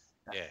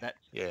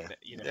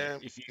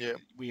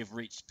 We have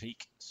reached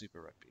peak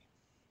Super Rugby.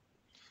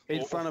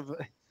 In front of,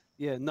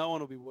 no one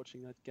will be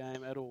watching that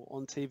game at all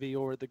on TV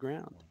or at the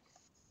ground.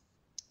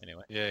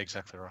 Anyway. Yeah,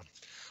 exactly right.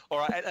 All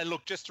right, and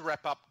look, just to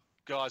wrap up,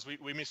 guys,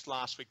 we missed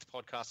last week the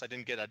podcast. I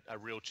didn't get a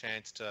real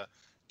chance to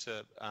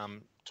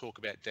talk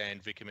about Dan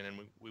Vickerman, and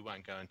we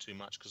won't go into too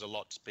much because a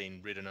lot's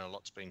been written and a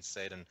lot's been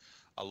said, and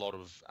a lot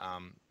of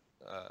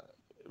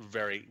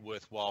very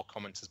worthwhile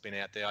comments has been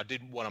out there. I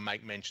did want to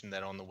make mention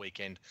that on the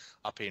weekend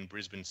up here in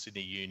Brisbane,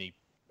 Sydney Uni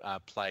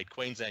played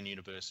Queensland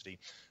University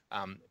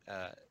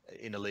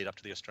in the lead up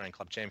to the Australian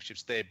Club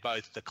Championships. They're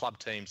both the club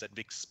teams that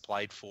Vic's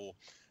played for.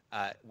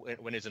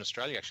 When he was in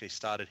Australia, actually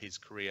started his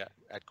career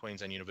at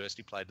Queensland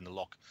University, played in the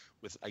lock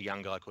with a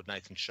young guy called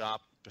Nathan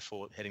Sharp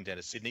before heading down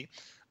to Sydney.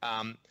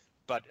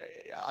 But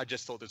I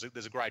just thought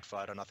there's a great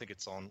photo, and I think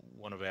it's on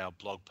one of our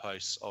blog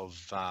posts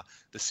of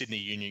the Sydney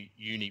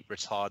Uni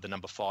retired the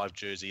number 5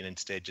 jersey and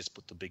instead just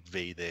put the big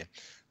V there,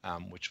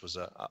 which was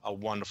a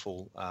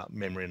wonderful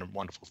memory and a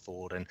wonderful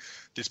thought. And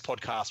this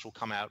podcast will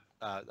come out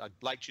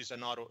late Tuesday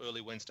night or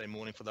early Wednesday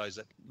morning for those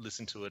that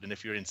listen to it. And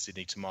if you're in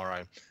Sydney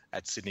tomorrow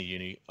at Sydney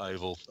Uni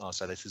Oval,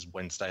 so this is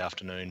Wednesday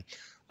afternoon,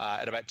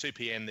 at about 2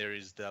 p.m. there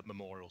is the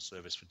memorial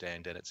service for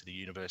Dan Dennett at Sydney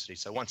University.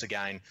 So once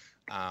again,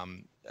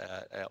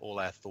 all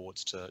our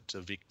thoughts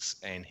to Vix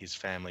and his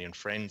family and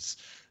friends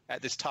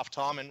at this tough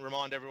time, and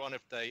remind everyone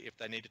if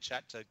they need to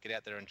chat, to get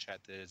out there and chat.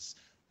 There's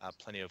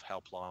plenty of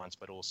helplines,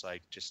 but also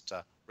just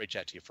reach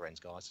out to your friends,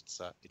 guys.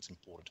 It's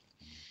important.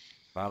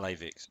 Vale,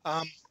 Vix.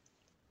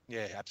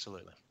 Yeah,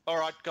 absolutely. All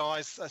right,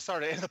 guys.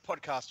 Sorry to end the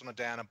podcast on a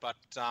downer, but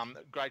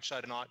great show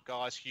tonight,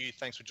 guys. Hugh,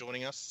 thanks for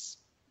joining us.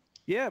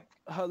 Yeah,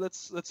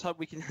 let's hope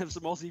we can have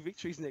some Aussie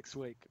victories next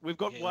week. We've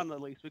got one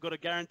at least. We've got a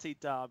guaranteed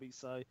derby,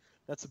 so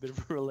that's a bit of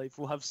a relief.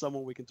 We'll have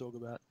someone we can talk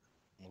about.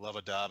 We'll love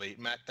a derby.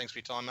 Matt, thanks for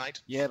your time,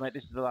 mate. Yeah, mate,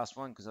 this is the last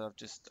one because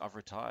I've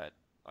retired.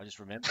 I just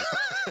remembered.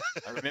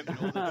 I remembered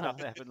all the stuff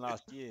that happened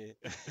last year.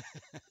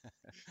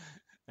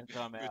 And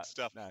so I'm out. Good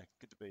stuff. No,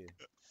 good to be here.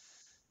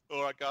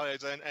 All right,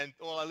 guys, and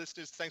all our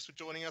listeners, thanks for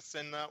joining us,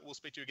 and we'll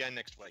speak to you again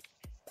next week.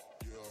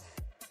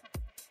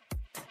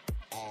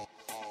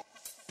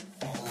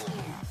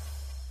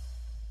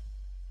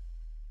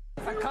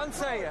 I can't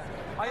say.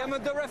 I am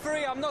the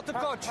referee. I'm not the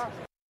coach.